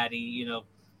her daddy. You know,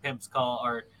 pimps call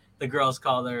or the girls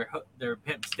call their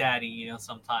pimp's daddy. You know,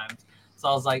 sometimes. So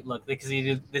I was like, look,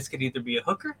 this could either be a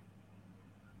hooker,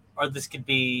 or this could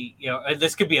be or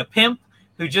this could be a pimp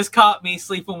who just caught me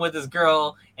sleeping with his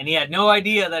girl, and he had no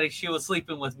idea that she was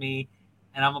sleeping with me,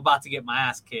 and I'm about to get my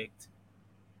ass kicked.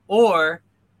 Or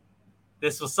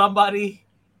this was somebody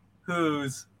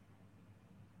whose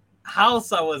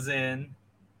house I was in,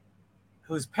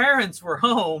 whose parents were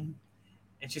home,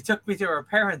 and she took me to her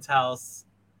parents' house,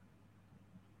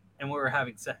 and we were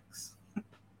having sex.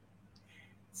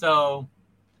 So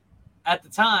at the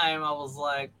time, I was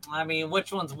like, I mean,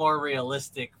 which one's more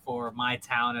realistic for my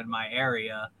town and my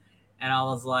area? And I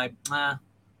was like,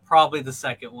 probably the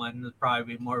second one would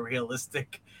probably be more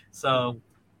realistic. So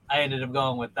I ended up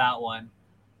going with that one.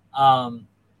 I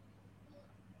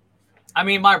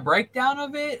mean, my breakdown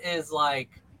of it is like,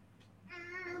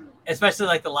 especially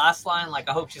like the last line, like,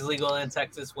 I hope she's legal in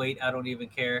Texas. Wait, I don't even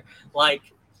care. Like,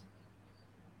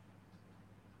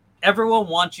 everyone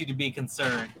wants you to be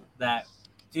concerned that,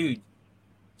 dude,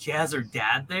 she has her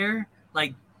dad there.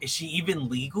 Like, is she even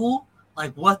legal?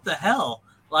 Like, what the hell?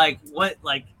 Like, what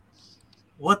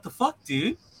the fuck,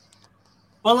 dude?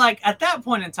 But like at that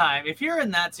point in time, if you're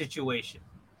in that situation,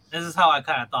 this is how I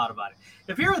kind of thought about it.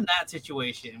 If you're in that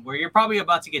situation where you're probably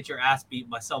about to get your ass beat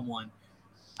by someone,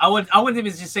 I wouldn't even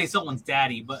just say someone's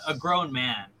daddy, but a grown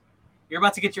man. You're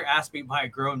about to get your ass beat by a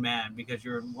grown man because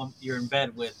you're in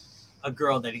bed with a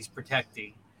girl that he's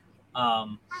protecting.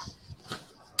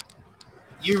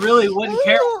 You really wouldn't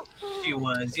care what she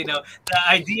was. You know, the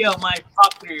idea might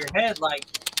pop through your head like,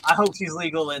 I hope she's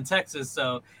legal in Texas,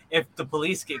 so if the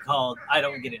police get called, I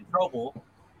don't get in trouble.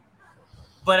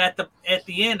 But at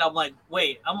the end, I'm like,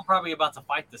 wait, I'm probably about to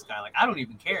fight this guy. Like, I don't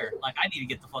even care. Like, I need to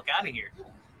get the fuck out of here.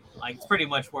 Like, it's pretty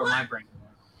much where my brain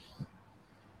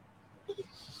went.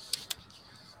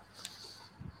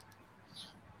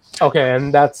 Okay,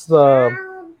 and that's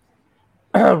the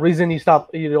reason you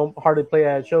don't hardly play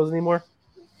at shows anymore?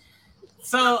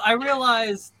 So I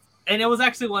realized, and it was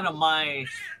actually one of my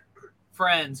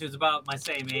friends who's about my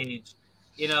same age,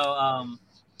 you know,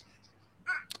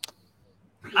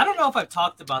 I don't know if I've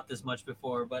talked about this much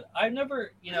before, but I've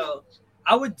never, you know,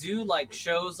 I would do like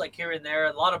shows like here and there,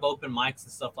 a lot of open mics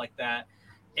and stuff like that.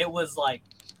 It was like,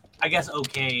 I guess,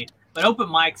 okay. But open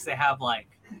mics, they have like,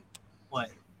 what,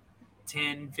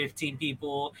 10, 15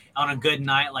 people on a good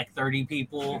night, like 30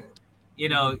 people. You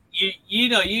know, you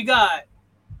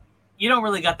don't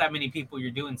really got that many people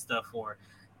you're doing stuff for.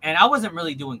 And I wasn't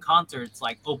really doing concerts,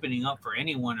 like opening up for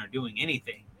anyone or doing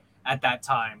anything at that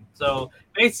time. So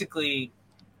basically,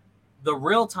 the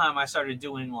real time I started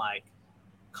doing like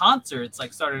concerts,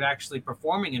 like started actually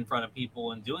performing in front of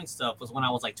people and doing stuff was when I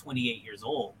was like 28 years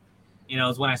old. You know, it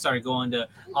was when I started going to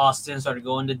Austin, started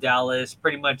going to Dallas,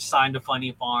 pretty much signed to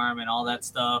Funny Farm and all that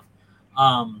stuff.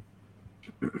 When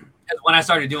I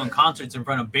started doing concerts in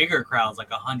front of bigger crowds, like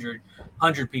 100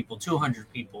 people,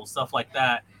 200 people, stuff like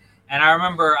that. And I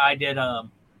remember I did a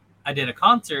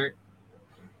concert,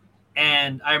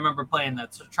 and I remember playing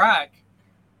that track,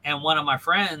 and one of my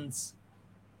friends,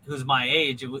 who's my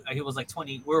age, he was like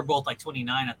 20. We were both like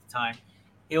 29 at the time.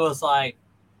 He was like,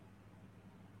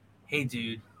 "Hey,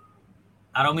 dude,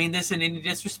 I don't mean this in any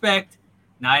disrespect.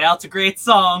 Night Out's a great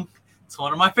song. It's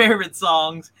one of my favorite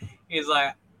songs." He's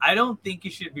like, "I don't think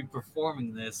you should be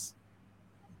performing this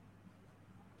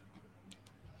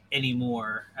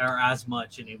anymore or as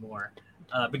much anymore,"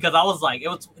 because I was like,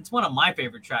 it's one of my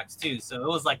favorite tracks too. So it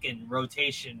was like in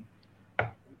rotation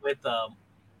with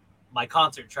my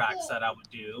concert tracks that I would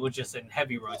do. It was just in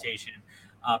heavy rotation.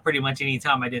 Pretty much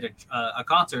anytime I did a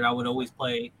concert, I would always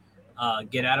play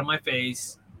 "Get Out of My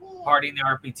Face," "Party in the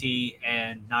RPT,"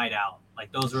 and "Night Out."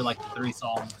 Like those were like the three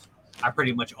songs I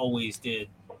pretty much always did.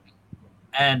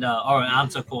 And "I'm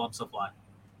So Cool, I'm So Fly."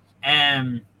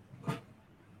 And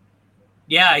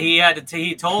yeah,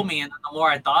 he told me, and the more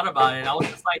I thought about it, I was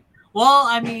just like, well,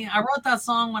 I mean, I wrote that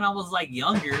song when I was like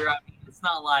younger. I mean, it's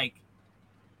not like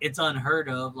it's unheard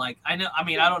of. Like, I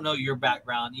don't know your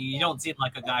background. You don't seem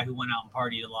like a guy who went out and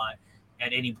partied a lot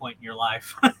at any point in your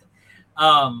life.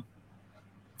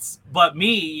 But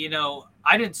me, you know,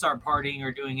 I didn't start partying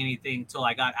or doing anything till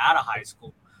I got out of high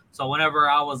school. So whenever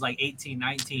I was like 18,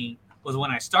 19 was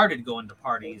when I started going to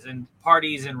parties. And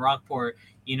parties in Rockport,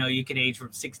 you know, you can age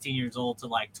from 16 years old to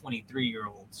like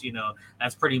 23-year-olds. You know,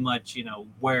 that's pretty much, you know,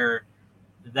 where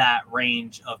that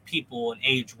range of people and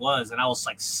age was. And I was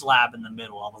like slab in the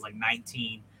middle. I was like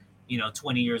 19, you know,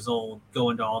 20 years old,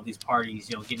 going to all these parties,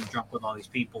 you know, getting drunk with all these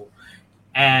people.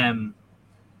 And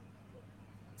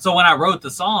So when I wrote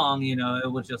the song, you know,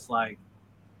 it was just like,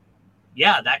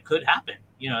 yeah, that could happen.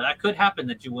 You know, that could happen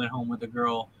that you went home with a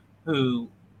girl who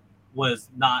was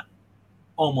not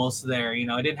almost there. You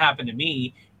know, it didn't happen to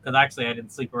me because actually I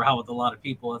didn't sleep around with a lot of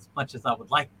people as much as I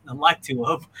would like to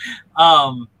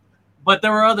have. But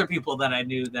there were other people that I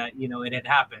knew that, you know, it had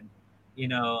happened. You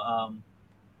know,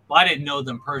 well, I didn't know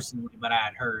them personally, but I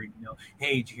had heard, you know,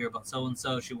 hey, did you hear about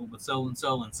so-and-so? She went with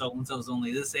so-and-so, and so-and-so's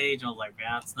only this age. I was like,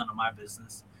 man, it's none of my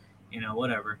business, you know,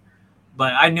 whatever.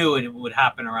 But I knew it would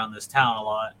happen around this town a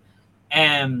lot.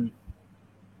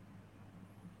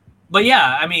 But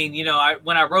yeah, I mean, you know,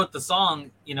 when I wrote the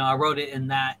song, you know, I wrote it in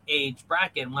that age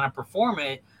bracket. And when I perform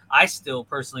it, I still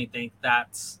personally think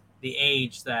that's the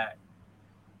age that,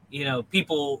 you know,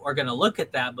 people are going to look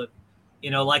at that. But,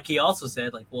 you know, like he also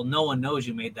said, like, well, no one knows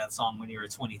you made that song when you were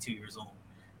 22 years old.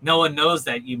 No one knows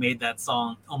that you made that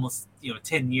song almost, you know,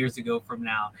 10 years ago from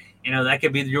now. You know, that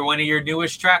could be one of your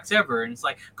newest tracks ever. And it's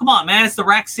like, come on, man, it's the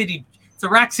Rack City. It's a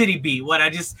Rack City beat. What, I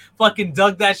just fucking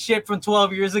dug that shit from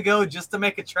 12 years ago just to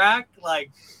make a track?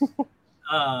 Like,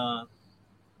 and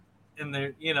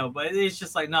there, you know, but it's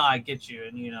just like, no, I get you.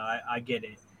 And, you know, I get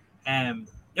it. And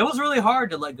it was really hard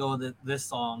to let go of this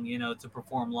song, you know, to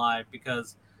perform live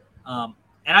because, and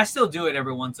I still do it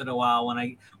every once in a while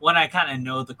when I kind of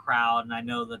know the crowd and I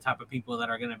know the type of people that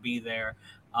are going to be there.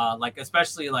 Like,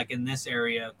 especially like in this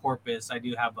area, Corpus, I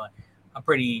do have a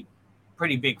pretty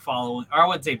big following, or I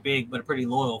wouldn't say big, but a pretty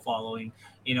loyal following.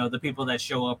 You know, the people that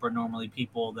show up are normally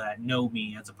people that know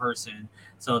me as a person,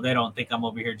 so they don't think I'm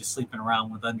over here just sleeping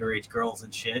around with underage girls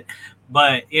and shit.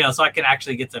 But, you know, so I can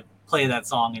actually get to play that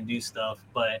song and do stuff.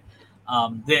 But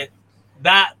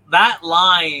that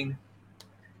line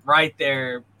right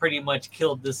there pretty much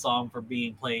killed this song for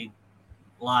being played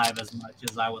live as much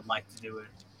as I would like to do it.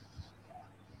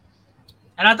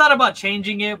 And I thought about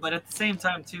changing it, but at the same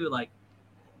time too, like,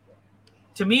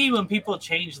 to me, when people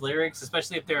change lyrics,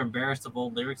 especially if they're embarrassed of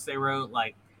old lyrics they wrote,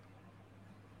 like,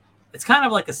 it's kind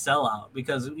of like a sellout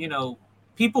because, you know,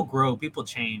 people grow, people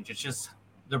change. It's just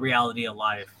the reality of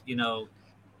life. You know,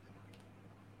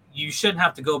 you shouldn't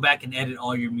have to go back and edit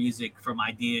all your music from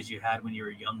ideas you had when you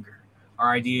were younger or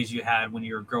ideas you had when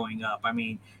you were growing up. I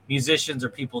mean, musicians are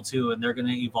people too, and they're going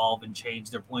to evolve and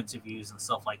change their points of views and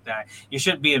stuff like that. You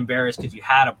shouldn't be embarrassed because you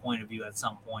had a point of view at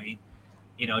some point.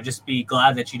 You know, just be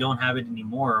glad that you don't have it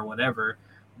anymore or whatever.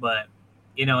 But,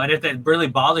 you know, and if it really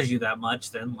bothers you that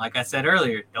much, then like I said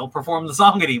earlier, don't perform the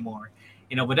song anymore.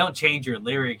 You know, but don't change your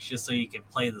lyrics just so you can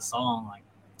play the song. Like,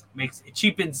 it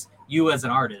cheapens you as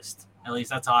an artist. At least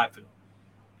that's how I feel,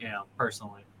 you know,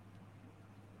 personally.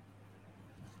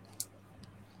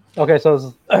 Okay,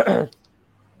 so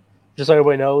just so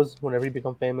everybody knows, whenever you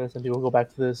become famous and people go back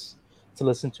to this to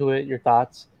listen to it, your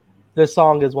thoughts, this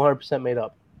song is 100% made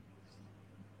up.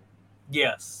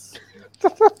 Yes.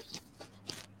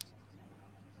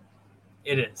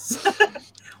 It is.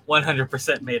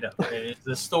 100% made up. It's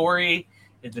a story.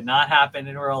 It did not happen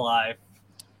in real life.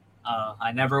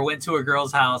 I never went to a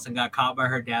girl's house and got caught by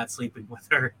her dad sleeping with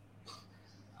her.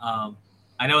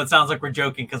 I know it sounds like we're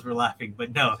joking because we're laughing,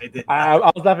 but no, it didn't. I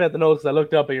was laughing at the nose because I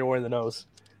looked up and you're wearing the nose.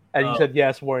 And you said,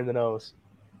 yes, wearing the nose.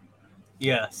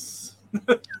 Yes.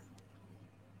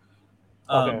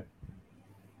 Okay.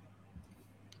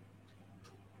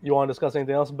 You want to discuss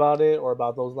anything else about it or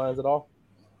about those lines at all?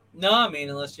 No, I mean,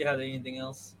 unless you have anything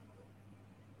else.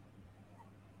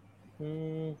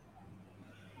 No,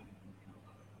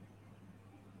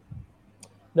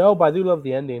 but I do love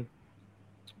the ending,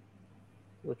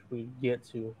 which we get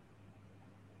to.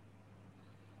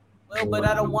 Well, but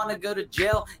I don't want to go to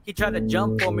jail. He tried to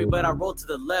jump for me, but I rolled to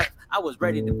the left. I was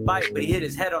ready to fight, but he hit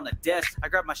his head on the desk. I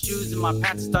grabbed my shoes and my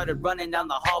pants and started running down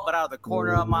the hall, but out of the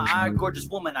corner of my eye, gorgeous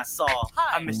woman I saw.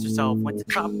 I missed herself, went to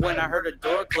top when I heard a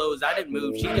door close. I didn't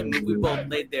move, she didn't move, we both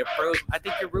laid there froze. I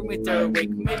think your roommates are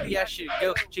awake, maybe I should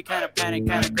go. She kind of panicked,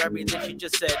 kind of grabbed me, then she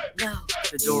just said, No.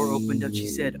 the door opened up, she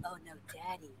said, Oh no,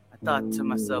 Daddy. I thought to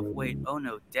myself, wait, oh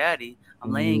no, daddy.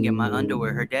 I'm laying in my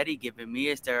underwear, her daddy giving me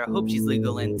a stare. I hope she's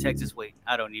legal in Texas, wait,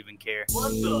 I don't even care.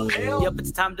 What the hell? Yep,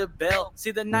 it's time to bail.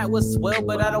 See, the night was swell,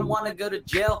 but I don't want to go to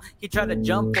jail. He tried to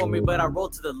jump for me, but I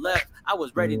rolled to the left. I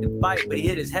was ready to fight, but he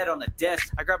hit his head on the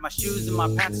desk. I grabbed my shoes and my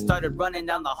pants and started running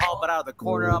down the hall, but out of the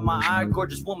corner of my eye,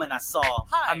 gorgeous woman I saw.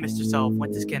 I missed herself,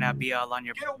 when this cannot be all on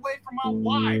your... Get away from my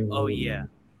wife. Oh yeah,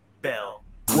 Bell.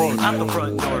 Run. Out the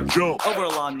front door, Jump. over a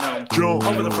lawn gnome, Jump.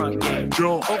 over the front gate,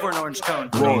 Jump. over an orange cone,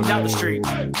 Run. down the street,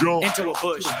 Jump. into a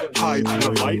bush. Hide in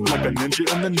the light like a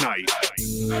ninja in the night.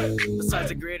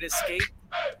 Besides a great escape,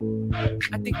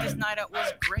 I think this night out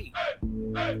was great.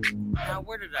 Now,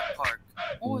 where did I park?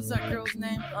 What was that girl's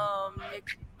name?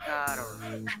 Nick. I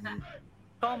don't know.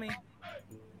 Call me.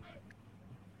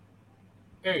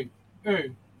 Hey.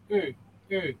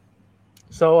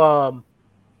 So,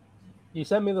 you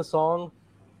sent me the song,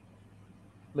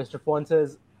 Mr.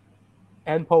 Fuentes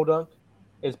and Podunk.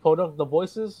 Is Podunk the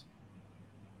voices?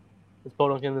 Is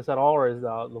Podunk in this at all, or is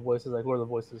the voices like who are the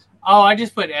voices? Oh, I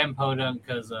just put M Podunk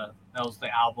because that was the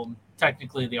album.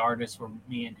 Technically, the artists were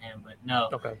me and him, but no,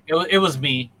 Okay. it was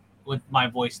me with my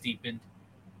voice deepened.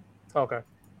 Okay.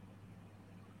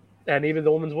 And even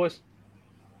the woman's voice?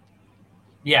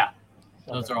 Yeah,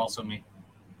 those Okay. are also me.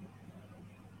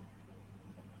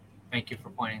 Thank you for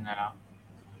pointing that out.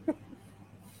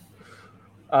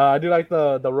 I do like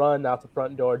the run out the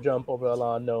front door, jump over a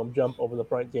lawn gnome, jump over the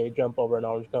front gate, jump over an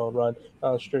orange cone, run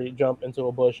down the street, jump into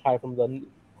a bush, hide from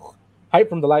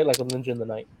the light like a ninja in the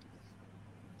night.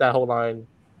 That whole line,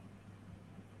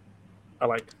 I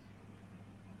like.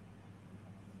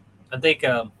 I think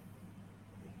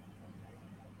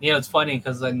it's funny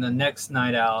because in the next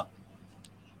night out,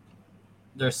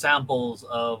 there's samples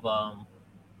of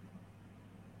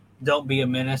 "Don't Be a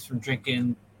Menace" from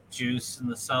Drinking Juice in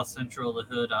the South Central of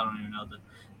the Hood. I don't even know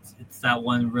it's that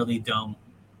one really dumb.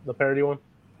 The parody one.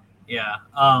 Yeah.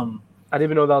 I didn't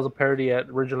even know that was a parody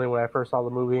originally when I first saw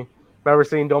the movie. Remember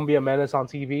seeing "Don't Be a Menace" on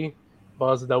TV?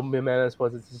 Buzz, "Don't Be a Menace"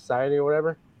 was it Society or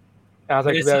whatever? And I was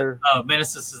like,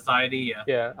 Menace to Society. Yeah.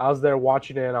 Yeah, I was there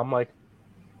watching it, and I'm like,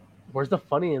 "Where's the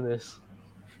funny in this?"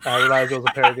 And I realized it was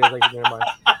a parody. I was like, "Never mind."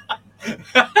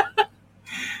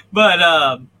 But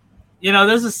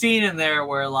there's a scene in there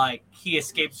where like he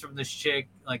escapes from this chick,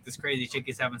 like this crazy chick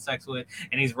he's having sex with,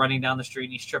 and he's running down the street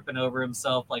and he's tripping over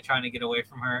himself, like trying to get away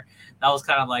from her. That was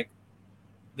kind of like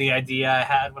the idea I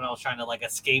had when I was trying to like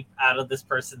escape out of this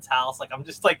person's house. Like I'm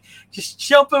just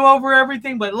jumping over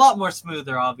everything, but a lot more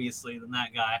smoother, obviously, than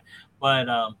that guy. But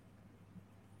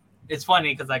it's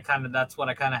funny because that's what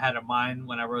I kind of had in mind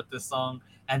when I wrote this song,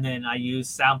 and then I used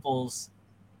samples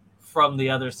from the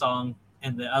other song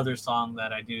and the other song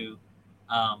that I do,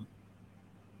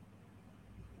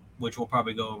 which we'll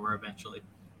probably go over eventually.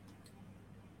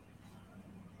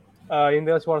 Anything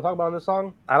else you want to talk about in this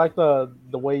song? I like the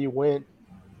way you went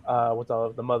with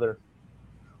the mother.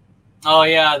 Oh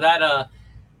yeah, that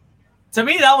to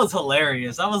me that was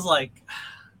hilarious. I was like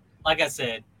I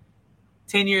said,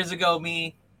 10 years ago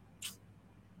me,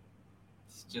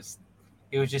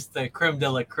 it was just the creme de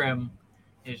la creme.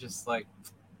 It's just like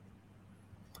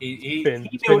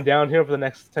It's been downhill for the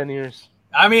next 10 years.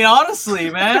 I mean, honestly,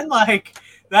 man, like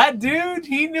that dude,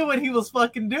 he knew what he was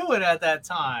fucking doing at that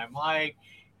time. Like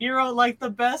he wrote like the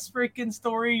best freaking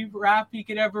story rap you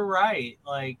could ever write.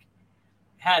 Like it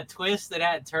had twists, it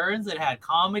had turns, it had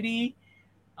comedy.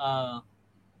 I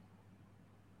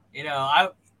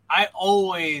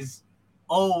always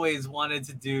wanted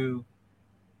to do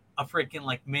a freaking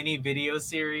like mini video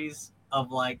series of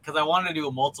like, because I wanted to do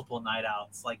a multiple night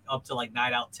outs, like up to like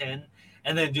night out 10,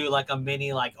 and then do like a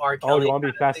mini like R. Kelly. Oh, you want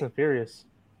to be Fast and Furious?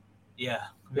 Yeah.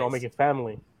 You want to make it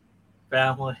family?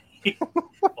 Family.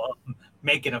 Well,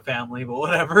 making a family, but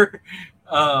whatever.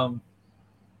 But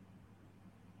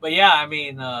yeah, I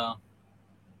mean, I've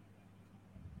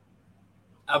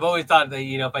always thought that,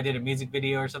 if I did a music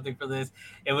video or something for this,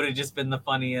 it would have just been the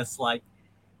funniest, like,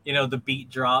 the beat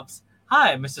drops.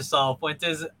 Hi, Mr. Saul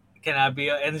Fuentes. Can I be?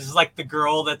 And it's just like the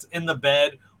girl that's in the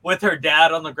bed with her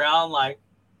dad on the ground, like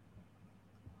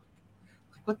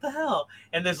what the hell?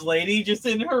 And this lady just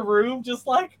in her room, just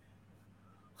like,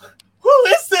 who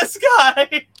is this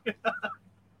guy?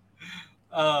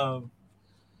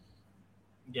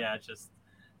 Yeah, just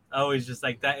always just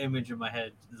like that image in my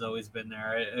head has always been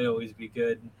there. It always be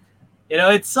good.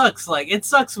 It sucks. Like it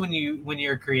sucks when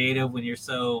you're creative, when you're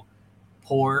so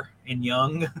poor and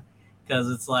young, because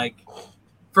it's like,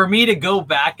 for me to go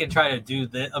back and try to do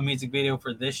a music video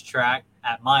for this track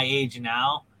at my age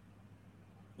now,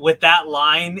 with that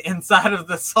line inside of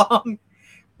the song,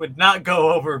 would not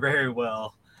go over very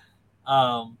well.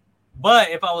 But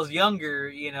if I was younger,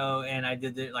 and I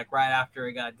did it like right after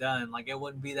it got done, like it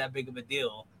wouldn't be that big of a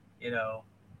deal.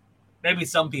 Maybe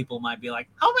some people might be like,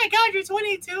 "Oh my God, you're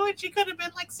 22 and she could have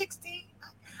been like 16."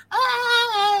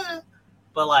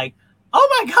 But like,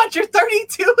 "Oh my God, you're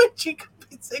 32 and she could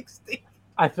be 16."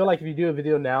 I feel like if you do a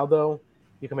video now, though,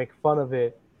 you can make fun of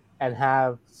it and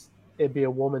have it be a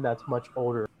woman that's much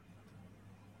older.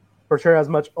 For sure, as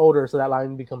much older, so that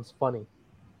line becomes funny.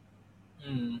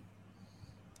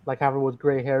 Like have her with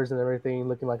gray hairs and everything,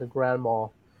 looking like a grandma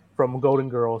from Golden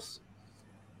Girls.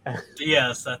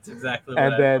 Yes, that's exactly what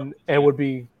and then it would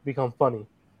become funny.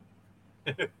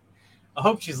 I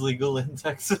hope she's legal in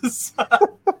Texas.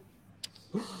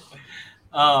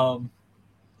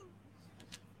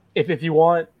 If you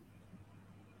want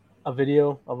a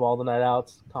video of all the night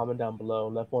outs, comment down below.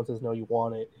 Let Fuentes know you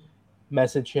want it.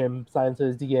 Message him, sign into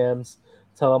his DMs,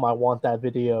 tell him I want that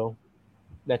video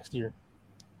next year.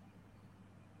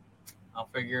 I'll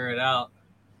figure it out.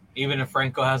 Even if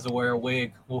Franco has to wear a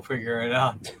wig, we'll figure it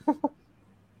out.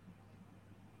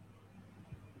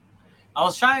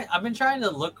 I've been trying to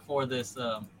look for this.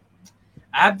 I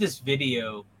have this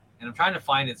video, and I'm trying to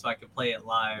find it so I can play it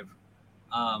live.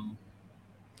 I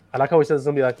like how he says it's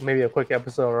gonna be like maybe a quick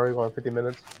episode, or already going 50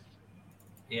 minutes.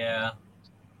 Yeah.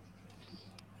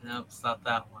 Nope, it's not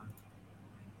that one.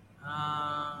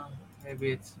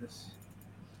 Maybe it's this.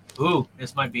 Ooh,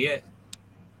 this might be it.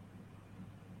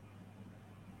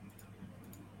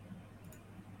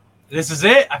 This is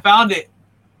it. I found it.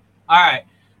 All right.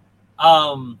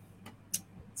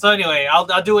 So anyway,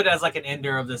 I'll do it as like an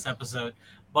ender of this episode,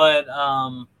 but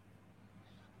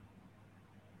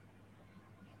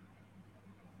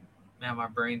man, my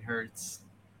brain hurts.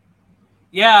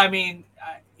 Yeah, I mean,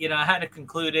 I had to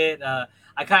conclude it.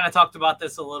 I kind of talked about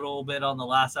this a little bit on the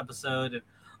last episode, and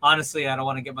honestly, I don't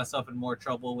want to get myself in more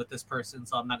trouble with this person,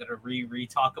 so I'm not going to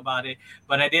re-talk about it.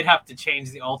 But I did have to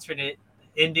change the alternate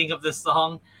ending of this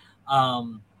song,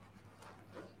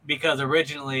 because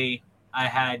originally I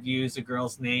had used a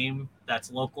girl's name that's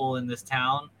local in this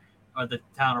town, or the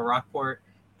town of Rockport,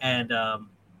 and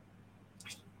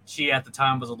she at the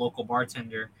time was a local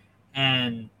bartender,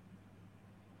 and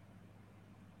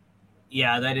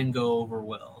yeah, that didn't go over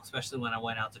well, especially when I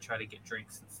went out to try to get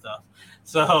drinks and stuff.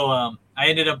 So I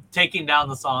ended up taking down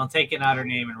the song, taking out her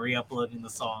name, and re-uploading the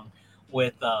song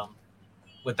without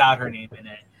her name in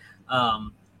it.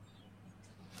 But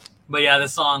yeah, the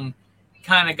song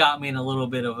kind of got me in a little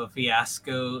bit of a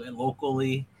fiasco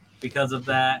locally because of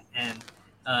that. And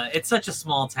it's such a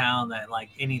small town that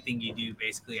like anything you do,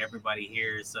 basically everybody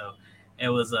hears. So it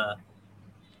was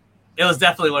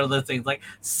definitely one of those things like,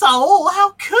 Saul,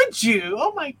 how could you?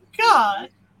 Oh my God.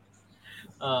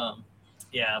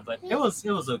 Yeah, but it was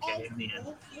okay in the end.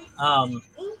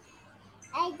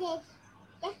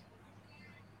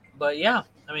 But yeah,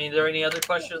 I mean, are there any other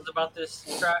questions about this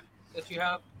track that you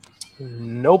have?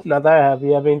 Nope, not that I have.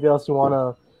 You have anything else you want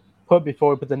to put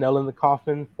before we put the nail in the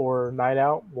coffin for Night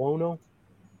Out, Wono?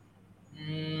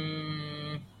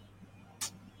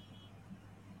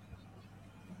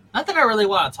 Not that I really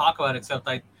want to talk about it, except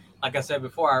like I said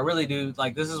before, I really do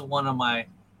like this is one of my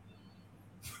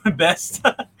best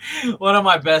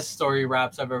story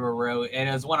raps I've ever wrote, and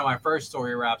it's one of my first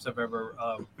story raps I've ever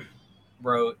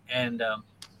wrote. And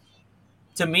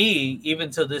to me, even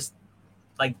to this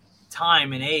like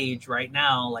time and age right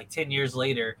now, like 10 years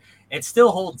later, it still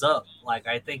holds up. Like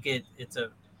I think it's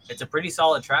a pretty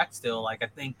solid track still. Like I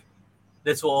think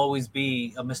this will always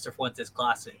be a Mr. Fuentes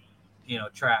classic,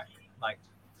 track. Like,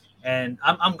 and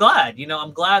I'm glad,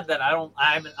 I'm glad that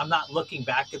I'm not looking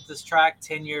back at this track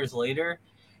 10 years later,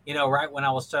 right when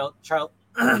I was still trying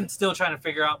to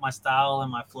figure out my style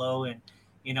and my flow and,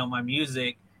 my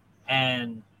music,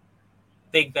 and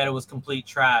think that it was complete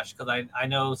trash. Cause I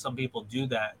know some people do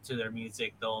that to their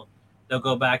music. They'll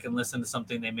go back and listen to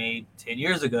something they made 10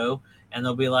 years ago and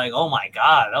they'll be like, oh my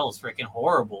God, that was freaking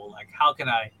horrible. Like, how can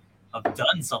I have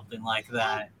done something like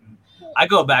that? And I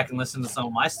go back and listen to some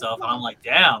of my stuff and I'm like,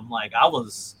 damn, like I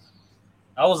was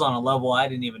on a level I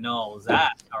didn't even know I was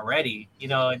at already,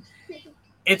 and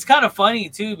it's kind of funny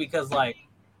too, because like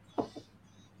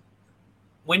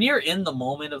when you're in the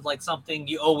moment of like something,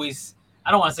 I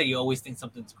don't want to say you always think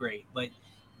something's great, but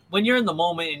when you're in the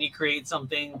moment and you create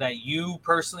something that you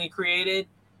personally created,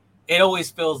 it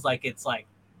always feels like it's like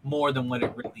more than what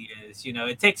it really is.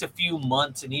 It takes a few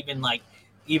months and even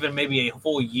maybe a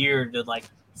full year to like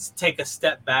take a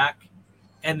step back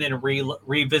and then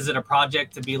revisit a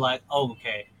project to be like, oh,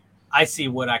 okay, I see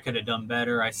what I could have done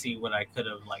better. I see what I could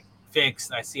have like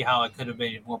fixed. I see how I could have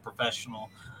been more professional.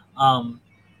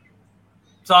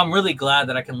 So I'm really glad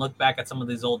that I can look back at some of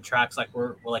these old tracks like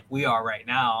we are right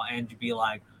now and to be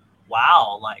like,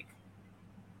 wow, like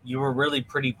you were really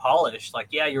pretty polished. Like,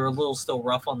 yeah, you're a little still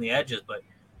rough on the edges, but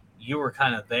you were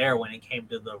kind of there when it came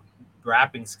to the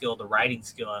rapping skill, the writing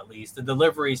skill, at least. The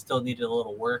delivery still needed a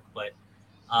little work, but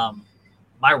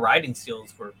my writing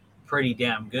skills were pretty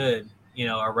damn good,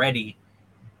 already.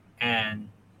 And,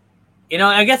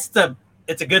 I guess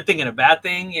it's a good thing and a bad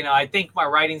thing. I think my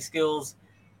writing skills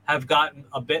have gotten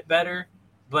a bit better,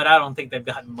 but I don't think they've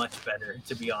gotten much better,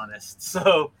 to be honest.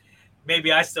 So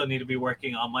maybe I still need to be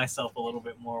working on myself a little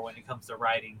bit more when it comes to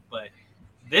writing. But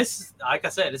this, like I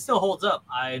said, it still holds up.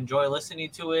 I enjoy listening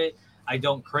to it. I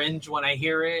don't cringe when I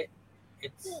hear it.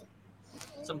 It's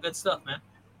some good stuff, man.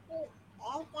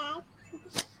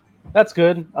 That's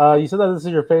good. You said that this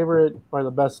is your favorite or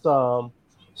the best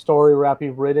story rap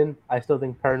you've written, I still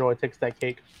think Paranoid takes that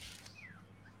cake.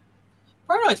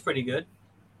 Paranoid's pretty good.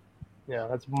 Yeah,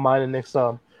 that's mine and Nick's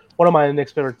one of mine and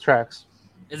Nick's favorite tracks.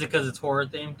 Is it because it's horror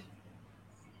themed?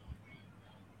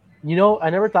 You know, I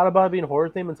never thought about it being horror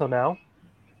themed until now.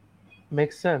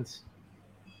 Makes sense.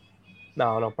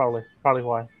 No, probably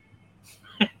why.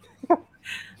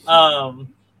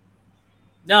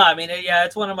 No, I mean, yeah,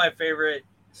 it's one of my favorite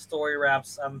story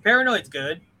raps. Paranoid's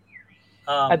good.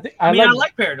 I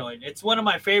like Paranoid. It's one of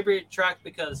my favorite tracks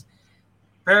because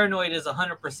Paranoid is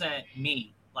 100%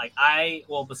 me. Like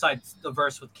besides the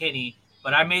verse with Kenny,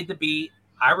 but I made the beat,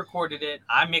 I recorded it,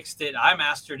 I mixed it, I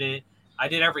mastered it, I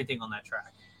did everything on that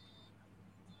track.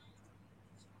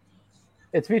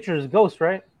 It features Ghost,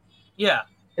 right? Yeah.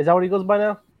 Is that what he goes by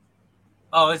now?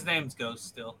 Oh, his name's Ghost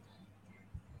still.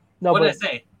 No, what did I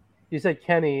say? You said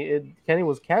Kenny. Kenny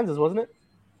was Kansas, wasn't it?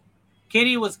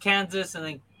 Kenny was Kansas, and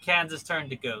then Kansas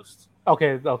turned to Ghost.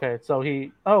 Okay. So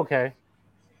okay.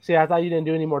 See, I thought you didn't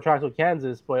do any more tracks with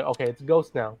Kansas, but okay, it's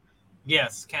Ghost now.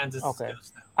 Yes, Kansas is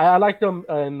Ghost now. I liked him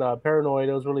in Paranoid.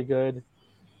 It was really good.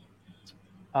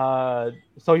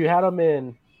 So you had him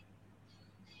in.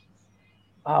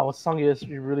 What song you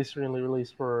recently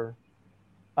released for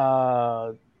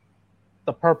the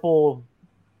Purple?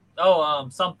 Oh,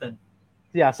 something.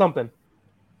 Yeah, something.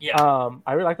 Yeah.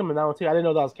 I really liked him in that one too. I didn't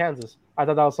know that was Kansas. I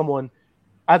thought that was someone.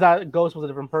 I thought Ghost was a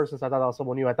different person, so I thought that was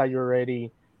someone new. I thought you were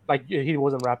already he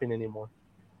wasn't rapping anymore.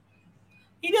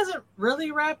 He doesn't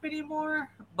really rap anymore,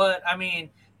 but I mean,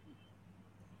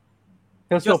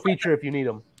 he'll still feature if you need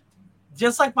him.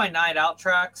 Just like my Night Out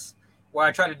tracks, where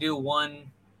I try to do one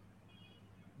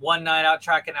Night Out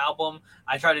track and album,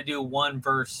 I try to do one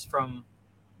verse from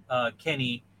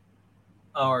Kenny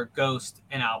or Ghost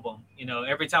an album. You know,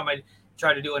 every time I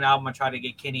try to do an album, I try to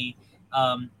get Kenny.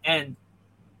 And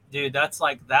dude, that's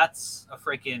a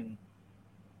freaking,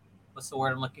 what's the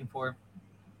word I'm looking for?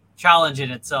 Challenge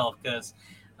in itself, because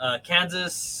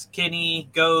Kansas, Kenny,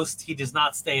 Ghost, he does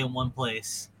not stay in one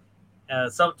place.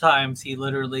 Sometimes he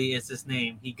literally is his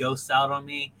name. He ghosts out on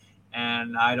me,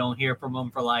 and I don't hear from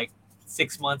him for like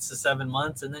 6 months to 7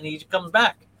 months, and then he comes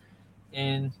back.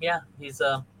 And yeah, he's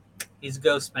a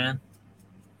ghost, man.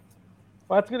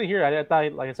 Well, that's good to hear. I thought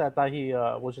he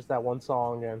was just that one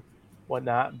song and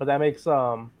whatnot, but that makes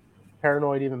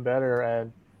Paranoid even better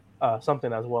and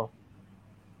something as well.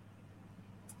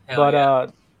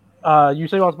 Hell but you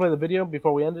say you want to play the video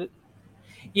before we end it?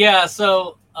 Yeah.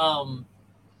 So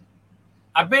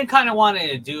I've been kind of wanting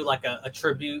to do like a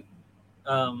tribute.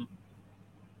 And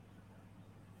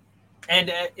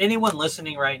anyone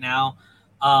listening right now,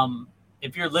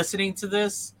 if you're listening to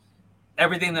this,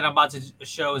 everything that I'm about to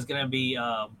show is going to be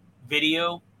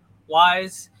video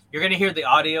wise. You're going to hear the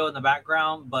audio in the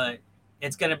background, but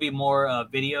it's going to be more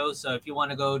video. So if you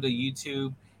want to go to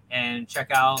YouTube and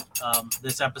check out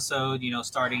this episode,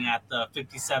 starting at the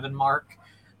 57 mark,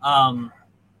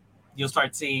 you'll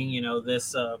start seeing,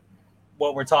 this,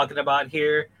 what we're talking about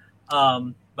here.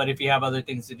 But if you have other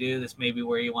things to do, this may be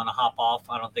where you want to hop off.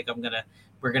 I don't think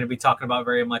we're going to be talking about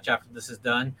very much after this is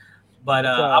done. But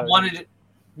I wanted to...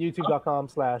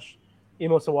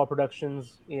 YouTube.com/Emosawa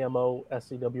Productions,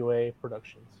 EMOSCWA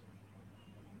Productions.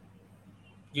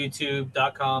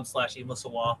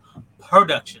 YouTube.com/Emosawa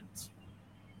Productions.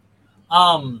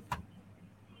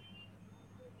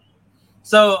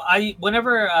 So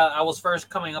whenever I was first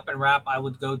coming up in rap, I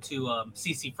would go to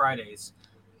CC Fridays.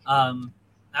 I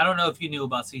don't know if you knew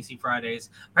about CC Fridays.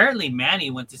 Apparently,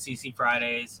 Manny went to CC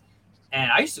Fridays, and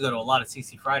I used to go to a lot of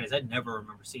CC Fridays. I never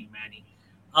remember seeing Manny.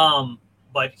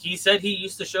 But he said he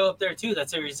used to show up there too.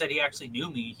 That's where he said he actually knew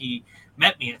me. He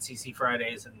met me at CC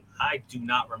Fridays, and I do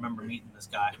not remember meeting this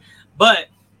guy. But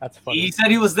that's funny. He said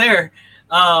he was there.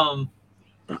 But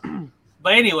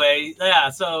anyway, yeah,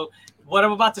 so what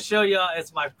I'm about to show you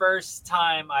is my first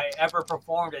time I ever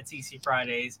performed at CC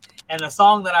Fridays. And the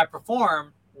song that I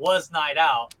performed was Night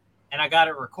Out, and I got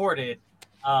it recorded.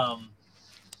 And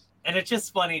it's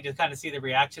just funny to kind of see the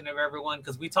reaction of everyone,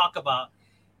 because we talk about,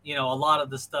 a lot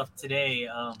of the stuff today,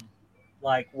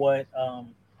 like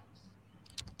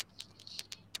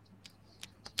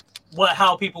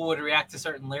how people would react to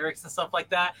certain lyrics and stuff like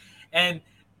that. And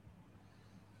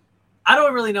I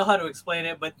don't really know how to explain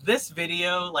it, but this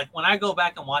video, like when I go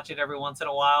back and watch it every once in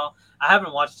a while, I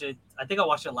haven't watched it. I think I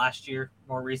watched it last year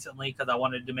more recently because I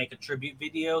wanted to make a tribute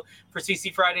video for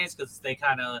CC Fridays, because they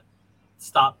kind of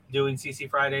stopped doing CC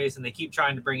Fridays and they keep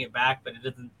trying to bring it back, but it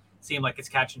doesn't seem like it's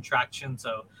catching traction.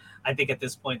 So I think at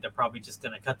this point, they're probably just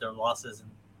going to cut their losses and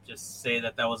just say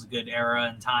that was a good era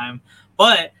and time.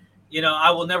 But,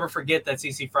 I will never forget that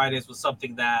CC Fridays was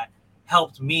something that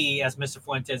helped me as Mr.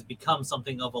 Fuentes become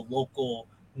something of a local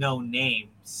known name.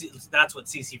 That's what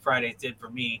CC Fridays did for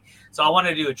me. So I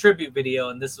wanted to do a tribute video,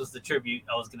 and this was the tribute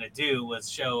I was going to do, was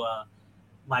show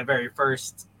my very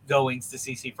first goings to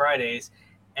CC Fridays.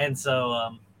 And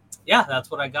so, yeah,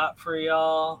 that's what I got for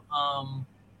y'all.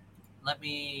 Let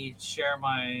me share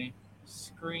my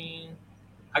screen.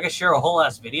 I can share a whole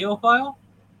ass video file?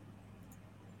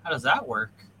 How does that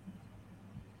work?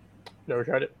 Never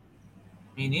tried it.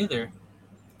 Me neither.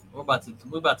 We're about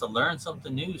to learn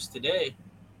something new today.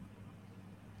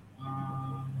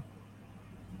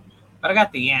 But I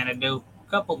got the antidote. A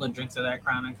couple of drinks of that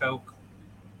Crown and Coke.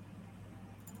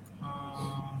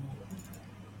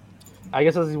 I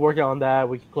guess as he's working on that,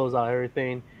 we can close out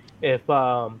everything. If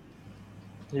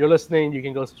you're listening, you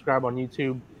can go subscribe on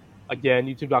YouTube. Again,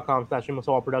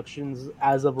 youtube.com/Imasawa Productions.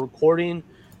 As of recording,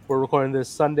 we're recording this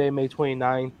Sunday, May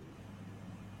 29th.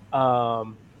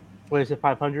 What is it,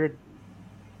 500?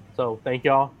 So thank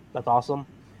y'all. That's awesome.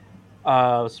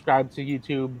 Subscribe to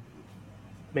YouTube.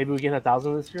 Maybe we get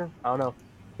 1,000 this year. I don't know.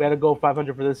 We had to go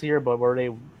 500 for this year, but we're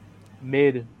already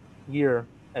mid-year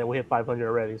and we hit 500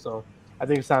 already. So I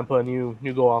think it's time to put a new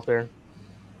goal out there.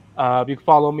 You can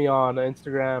follow me on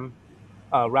Instagram,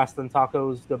 Rasslin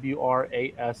Tacos,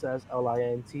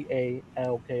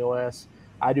 WRASSLINTALKOS.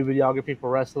 I do videography for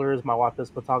wrestlers. My wife does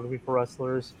photography for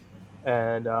wrestlers,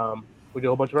 and we do a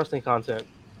whole bunch of wrestling content.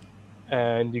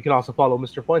 And you can also follow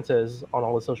Mr. Fuentes on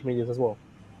all the social medias as well.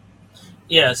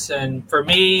 Yes, and for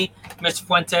me, Mr.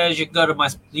 Fuentes, you can go to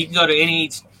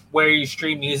anywhere you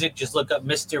stream music. Just look up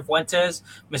Mr. Fuentes,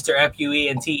 Mr.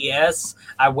 FUENTES.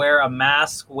 I wear a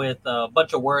mask with a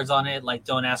bunch of words on it, like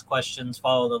 "Don't ask questions,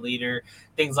 follow the leader,"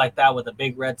 things like that, with a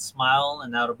big red smile,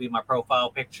 and that'll be my profile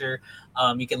picture.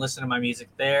 You can listen to my music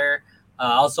there.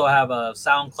 I also have a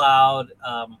SoundCloud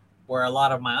where a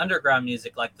lot of my underground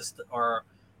music, like this, or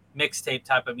mixtape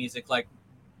type of music, like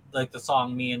the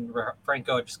song me and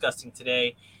Franco are discussing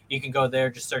today. You can go there,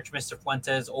 just search Mr.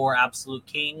 Fuentes or Absolute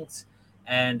Kings,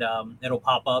 and it'll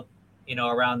pop up,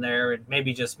 around there, and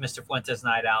maybe just Mr. Fuentes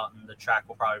Night Out, and the track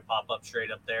will probably pop up straight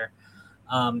up there.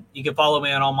 You can follow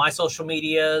me on all my social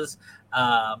medias,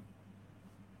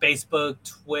 Facebook,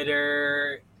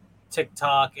 Twitter,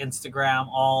 TikTok, Instagram,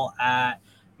 all at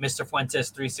Mr. Fuentes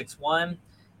 361.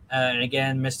 And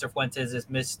again, Mr. Fuentes is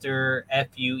Mr.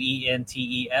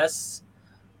 FUENTES.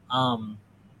 And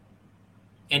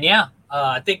yeah,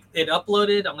 I think it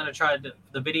uploaded. I'm going to try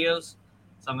the videos.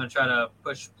 So I'm going to try to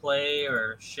push play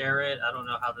or share it. I don't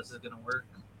know how this is going to work.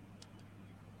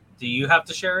 Do you have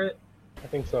to share it? I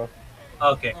think so.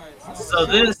 Okay. So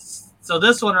this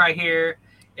one right here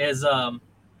is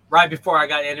right before I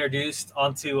got introduced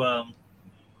onto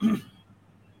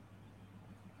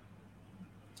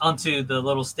onto the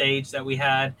little stage that we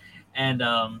had. And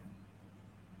a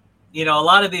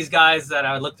lot of these guys that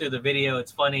I looked through the video,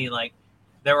 it's funny, like,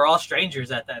 they were all strangers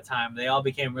at that time. They all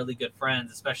became really good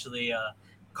friends, especially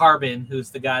Carbon, who's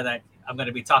the guy that I'm going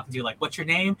to be talking to. Like, what's your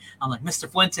name? I'm like, Mr.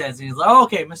 Fuentes. And he's like, oh,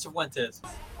 okay, Mr. Fuentes.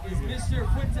 Is Mr.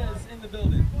 Fuentes in the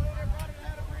building?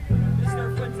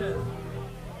 Mr. Fuentes.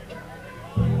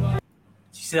 Did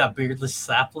you see that beardless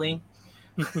sapling?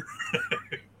 Are you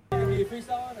going to be a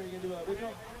freestyle on, or are you going to do a video?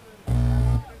 All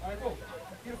right, cool.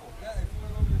 Beautiful. Yeah, if you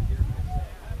want to go beautiful.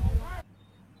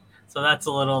 So that's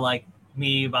a little like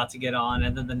me about to get on,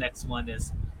 and then the next one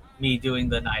is me doing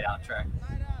the Night Out track.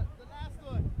 Night out, the last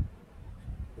one.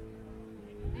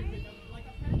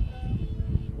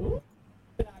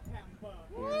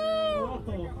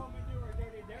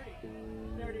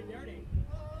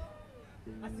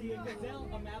 I see a gazelle,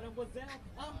 a mademoiselle.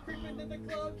 I'm creeping in the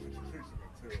club.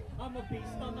 I'm a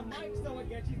beast on the mic, so I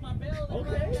guess she's my belle. Okay.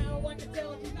 Right now I can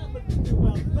tell she's not looking too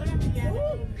well. But at the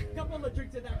end, couple of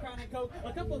drinks of that Crown and Coke,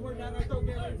 a couple of words out her throat,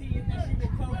 guaranteeing that she will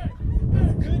cope.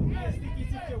 This could be a sneaky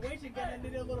situation, gonna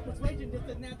need a little persuasion just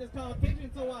to nab this Caucasian.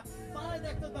 So I followed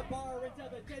up to the bar and tell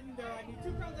the tender I need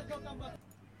 2 crowns of Coke on my.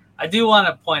 I do want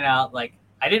to point out, like,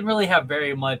 I didn't really have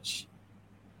very much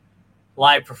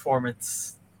live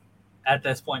performance at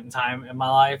this point in time in my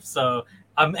life, so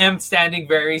I am standing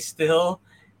very still,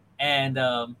 and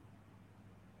I'm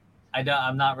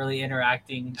not really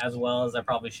interacting as well as I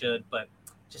probably should, but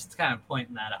just kind of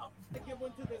pointing that out. Give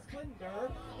one to the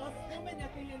splendor, a woman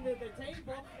at the end of the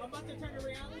table. I'm about to turn a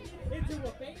reality into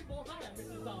a fable. Hi, I'm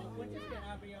Mrs. Olive. What you can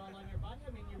I be all on your body?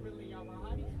 I mean, you really are a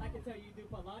hottie. I can tell you do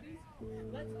Pilates.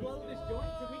 Let's blow this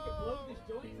joint so we can blow this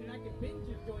joint, and I can binge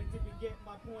this joint if you get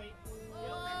my point.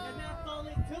 And that's all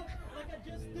it took. Like I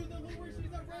just threw the lure,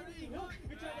 she's already hooked.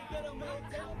 We tried to get a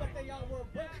motel, but they all were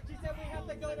booked. She said we have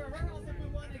to go to her house if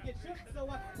we want to get shook. shook, so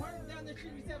I turned down the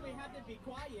street. We said we had to be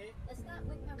quiet. Let's not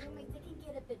wake my roommates, they can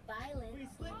get a bit violent. We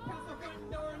slipped past the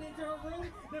front door and into her room.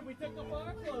 Then we took off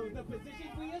our clothes. The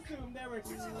positions we assumed there were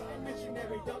 69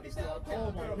 missionary doggy style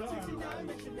cowgirl. 69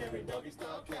 missionary doggy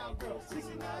style cowgirl.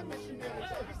 69 missionary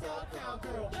doggy style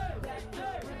cowgirl. That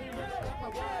girl really rocked my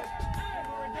world. And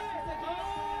we're in dance like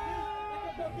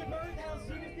a broken birdhouse.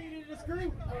 She just needed a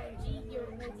screw. OMG, you're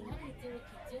amazing. How do you do what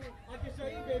you do? I can show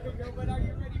you, baby girl, but are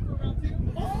you ready for round two?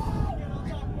 Oh! Get on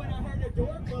top when I heard the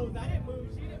door close. I didn't move,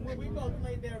 she didn't move. We both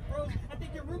laid there froze. I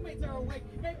think your roommates are awake.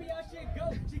 Maybe I should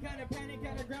go. She kind of panicked,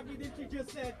 kind of grabbed me, then she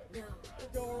just said, No. the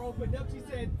door opened up. She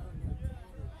said,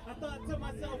 I thought to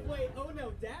myself, wait, oh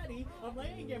no, daddy. I'm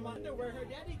laying in my underwear. Her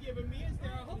daddy giving me a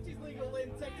stare. I hope she's legal in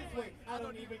Texas. Wait, I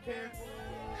don't even care.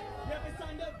 Never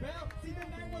signed up bail. See, the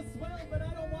night was swell, but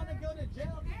I don't want to go to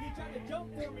jail. He tried to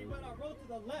jump for me, but I rolled to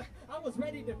the left. I was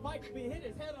ready to fight, but he hit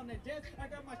his head on the desk. I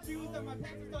got my shoes and my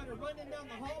pants and started running down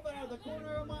the hall, but out of the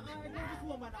corner of my eye, I knew this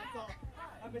woman I saw.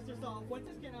 I missed her soft. What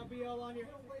this can I be all on your?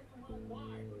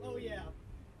 Why? Oh yeah,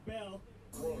 Belle.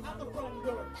 Out the front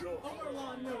door, over a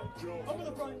lawn note, over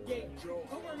the front gate,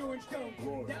 over an orange cone,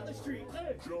 down the street,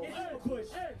 into a push.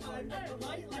 I met the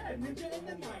light like a ninja in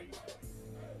the night.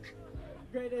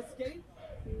 Great escape.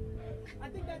 I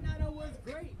think that night was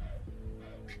great.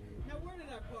 Now where did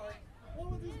I park?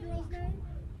 What was this girl's name?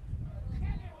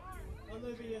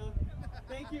 Olivia.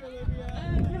 Thank you, Olivia.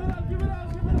 Give it up, give it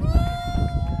up, give it up!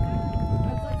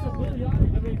 That's like some Billy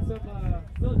Eilish, some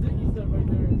Lil Dicky stuff right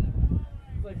there.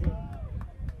 It's like some...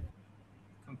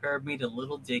 Compared me to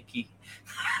Little Dicky.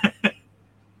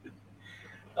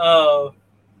 Oh,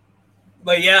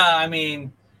 but yeah, I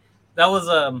mean, that was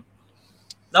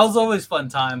always fun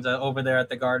times over there at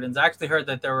the Gardens. I actually heard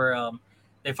that there were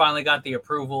they finally got the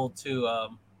approval to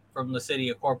from the city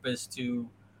of Corpus to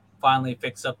finally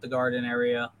fix up the garden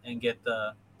area and get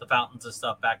the fountains and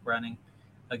stuff back running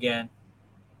again,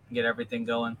 get everything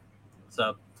going.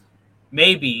 So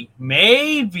maybe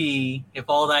if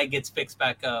all that gets fixed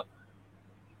back up,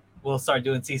 we'll start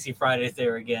doing CC Fridays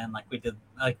there again, like we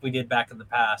did back in the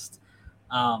past.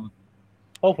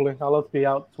 Hopefully, I'd love to be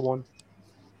out to one.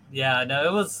 Yeah, no,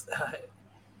 it was,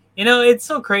 it's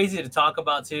so crazy to talk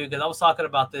about too, because I was talking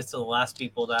about this to the last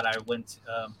people that I went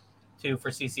to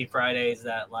for CC Fridays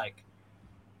that, like,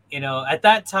 at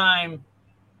that time,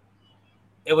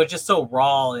 it was just so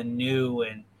raw and new,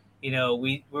 and,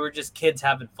 we were just kids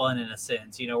having fun in a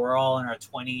sense. We're all in our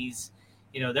 20s.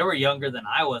 They were younger than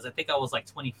I was. I think I was like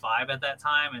 25 at that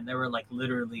time, and they were like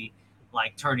literally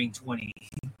like turning 20,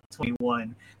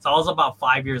 21. So I was about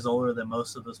 5 years older than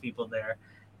most of those people there.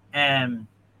 And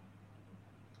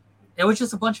it was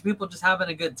just a bunch of people just having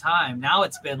a good time. Now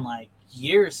it's been like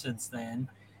years since then.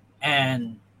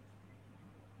 And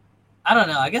I don't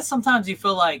know. I guess sometimes you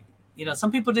feel like,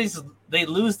 some people they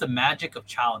lose the magic of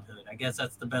childhood. I guess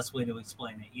that's the best way to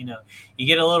explain it. You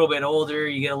get a little bit older,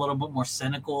 you get a little bit more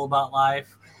cynical about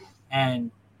life, and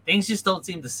things just don't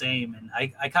seem the same. And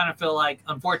I kind of feel like,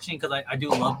 unfortunately, because I do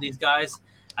love these guys,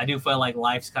 I do feel like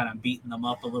life's kind of beating them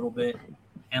up a little bit.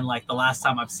 And like the last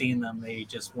time I've seen them, they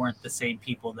just weren't the same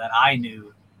people that I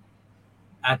knew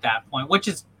at that point, which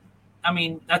is, I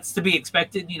mean, that's to be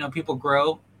expected. People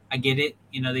grow. I get it.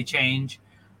 They change.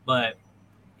 But,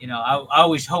 I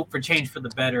always hope for change for the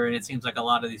better. And it seems like a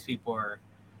lot of these people are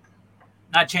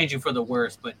not changing for the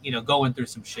worse, but, going through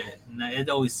some shit. And it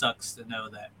always sucks to know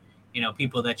that,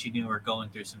 people that you knew are going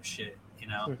through some shit. It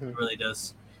really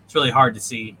does. It's really hard to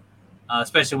see,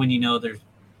 especially when there's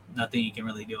nothing you can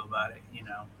really do about it.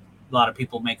 A lot of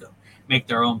people make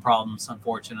their own problems,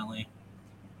 unfortunately.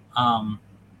 But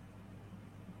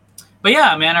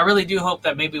yeah, man, I really do hope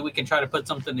that maybe we can try to put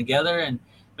something together, and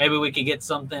maybe we could get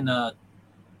something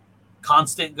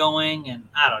constant going, and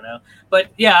I don't know.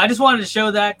 But yeah, I just wanted to show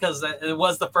that because it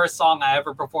was the first song I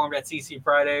ever performed at CC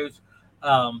Fridays.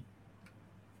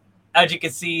 As you can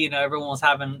see, everyone was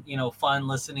having, fun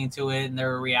listening to it, and they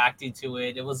were reacting to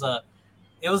it. It was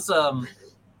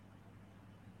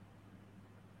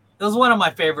one of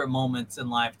my favorite moments in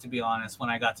life, to be honest,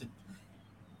 when I got to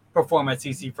perform at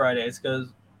CC Fridays, because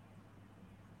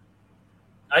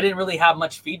I didn't really have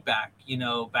much feedback,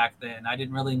 back then. I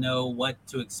didn't really know what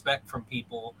to expect from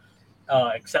people,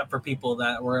 except for people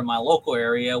that were in my local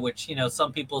area, which,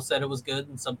 some people said it was good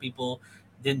and some people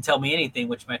didn't tell me anything,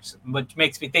 which makes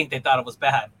me think they thought it was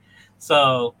bad.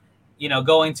 So,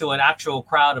 going to an actual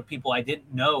crowd of people I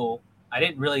didn't know, I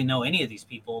didn't really know any of these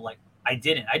people. Like, I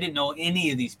didn't know any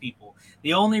of these people.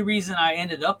 The only reason I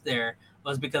ended up there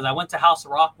was because I went to House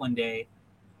of Rock one day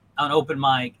on open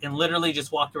mic and literally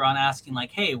just walked around asking, like,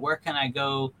 hey, where can I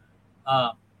go,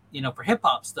 for hip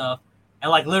hop stuff? And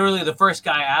like literally the first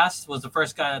guy I asked was the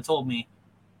first guy that told me,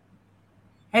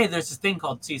 hey, there's this thing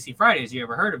called CC Fridays. You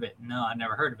ever heard of it? No, I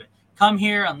never heard of it. Come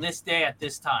here on this day at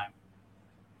this time.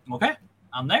 Okay,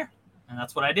 I'm there. And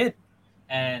that's what I did.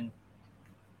 And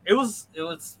it was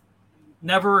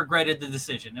never regretted the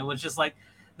decision. It was just like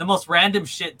the most random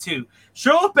shit too.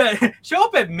 Show up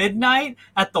at midnight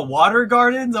at the Water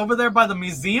Gardens over there by the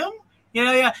museum. You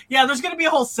know, yeah. There's gonna be a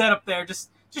whole setup there.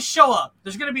 Just show up.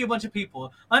 There's gonna be a bunch of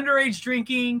people, underage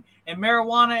drinking and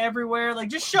marijuana everywhere. Like,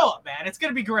 just show up, man. It's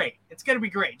gonna be great. It's gonna be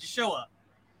great. Just show up.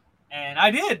 And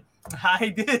I did.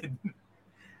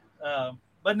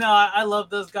 But no, I love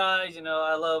those guys. You know,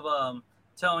 I love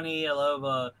Tony. I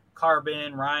love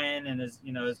Carbon, Ryan, and his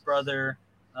brother.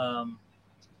 I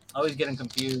always get them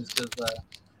confused because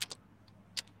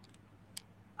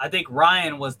I think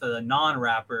Ryan was the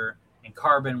non-rapper and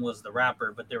Carbon was the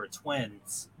rapper, but they were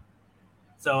twins.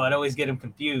 So I'd always get them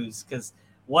confused because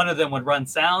one of them would run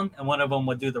sound and one of them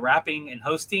would do the rapping and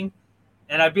hosting.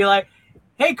 And I'd be like,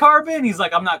 hey, Carbon. He's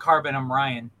like, I'm not Carbon, I'm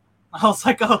Ryan. I was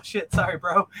like, oh, shit, sorry,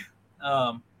 bro.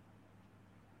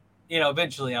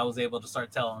 Eventually I was able to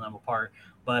start telling them apart.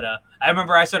 But I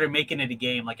remember I started making it a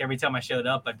game. Like, every time I showed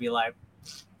up, I'd be like,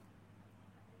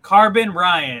 Carbon,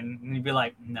 Ryan. And he'd be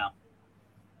like, no.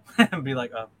 I'd be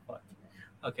like, oh, fuck.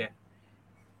 Okay.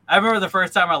 I remember the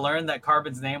first time I learned that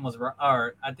Carbon's name was,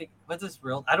 or I think, what's his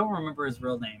real? I don't remember his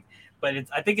real name, but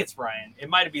I think it's Ryan. It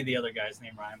might be the other guy's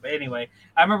name, Ryan. But anyway,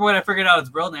 I remember when I figured out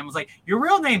his real name, I was like, your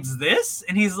real name's this?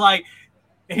 And he's like,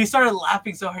 and he started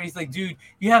laughing so hard. He's like, dude,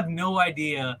 you have no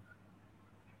idea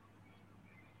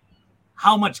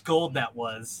how much gold that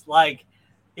was. Like,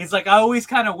 he's like, I always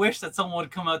kind of wish that someone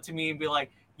would come up to me and be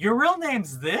like, your real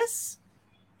name's this?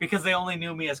 Because they only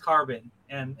knew me as Carbon.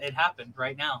 And it happened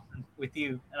right now with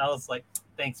you. And I was like,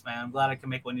 thanks, man. I'm glad I can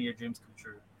make one of your dreams come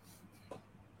true.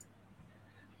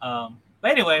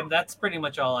 But anyway, that's pretty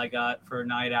much all I got for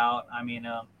Night Out. I mean,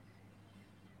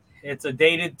 it's a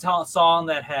dated song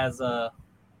that has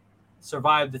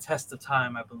survived the test of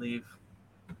time, I believe.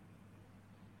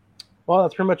 Well,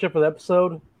 that's pretty much it for the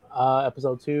episode.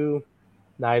 Episode 2,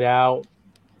 Night Out.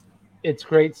 It's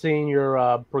great seeing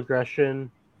your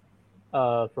progression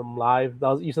from live.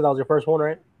 You said that was your first one,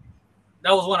 right?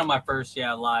 That was one of my first,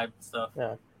 live stuff.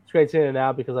 Yeah, it's great seeing it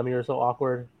now because you're so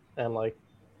awkward and like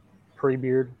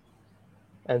pre-beard,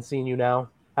 and seeing you now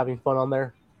having fun on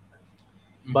there.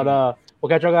 Mm-hmm. But we'll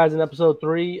catch y'all guys in episode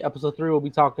 3. Episode 3, we'll be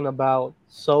talking about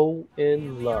So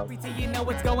in Love. You know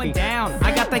what's going down.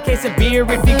 I got that case of beer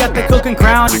if you got the cooking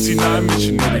crown. 69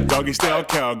 missionary, doggy style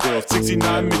cowgirl.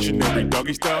 69 missionary,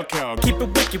 doggy style cowgirl. Keep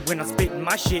it wicked when I'm spitting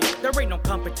my shit. There ain't no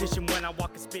competition when I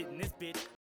walk and spit.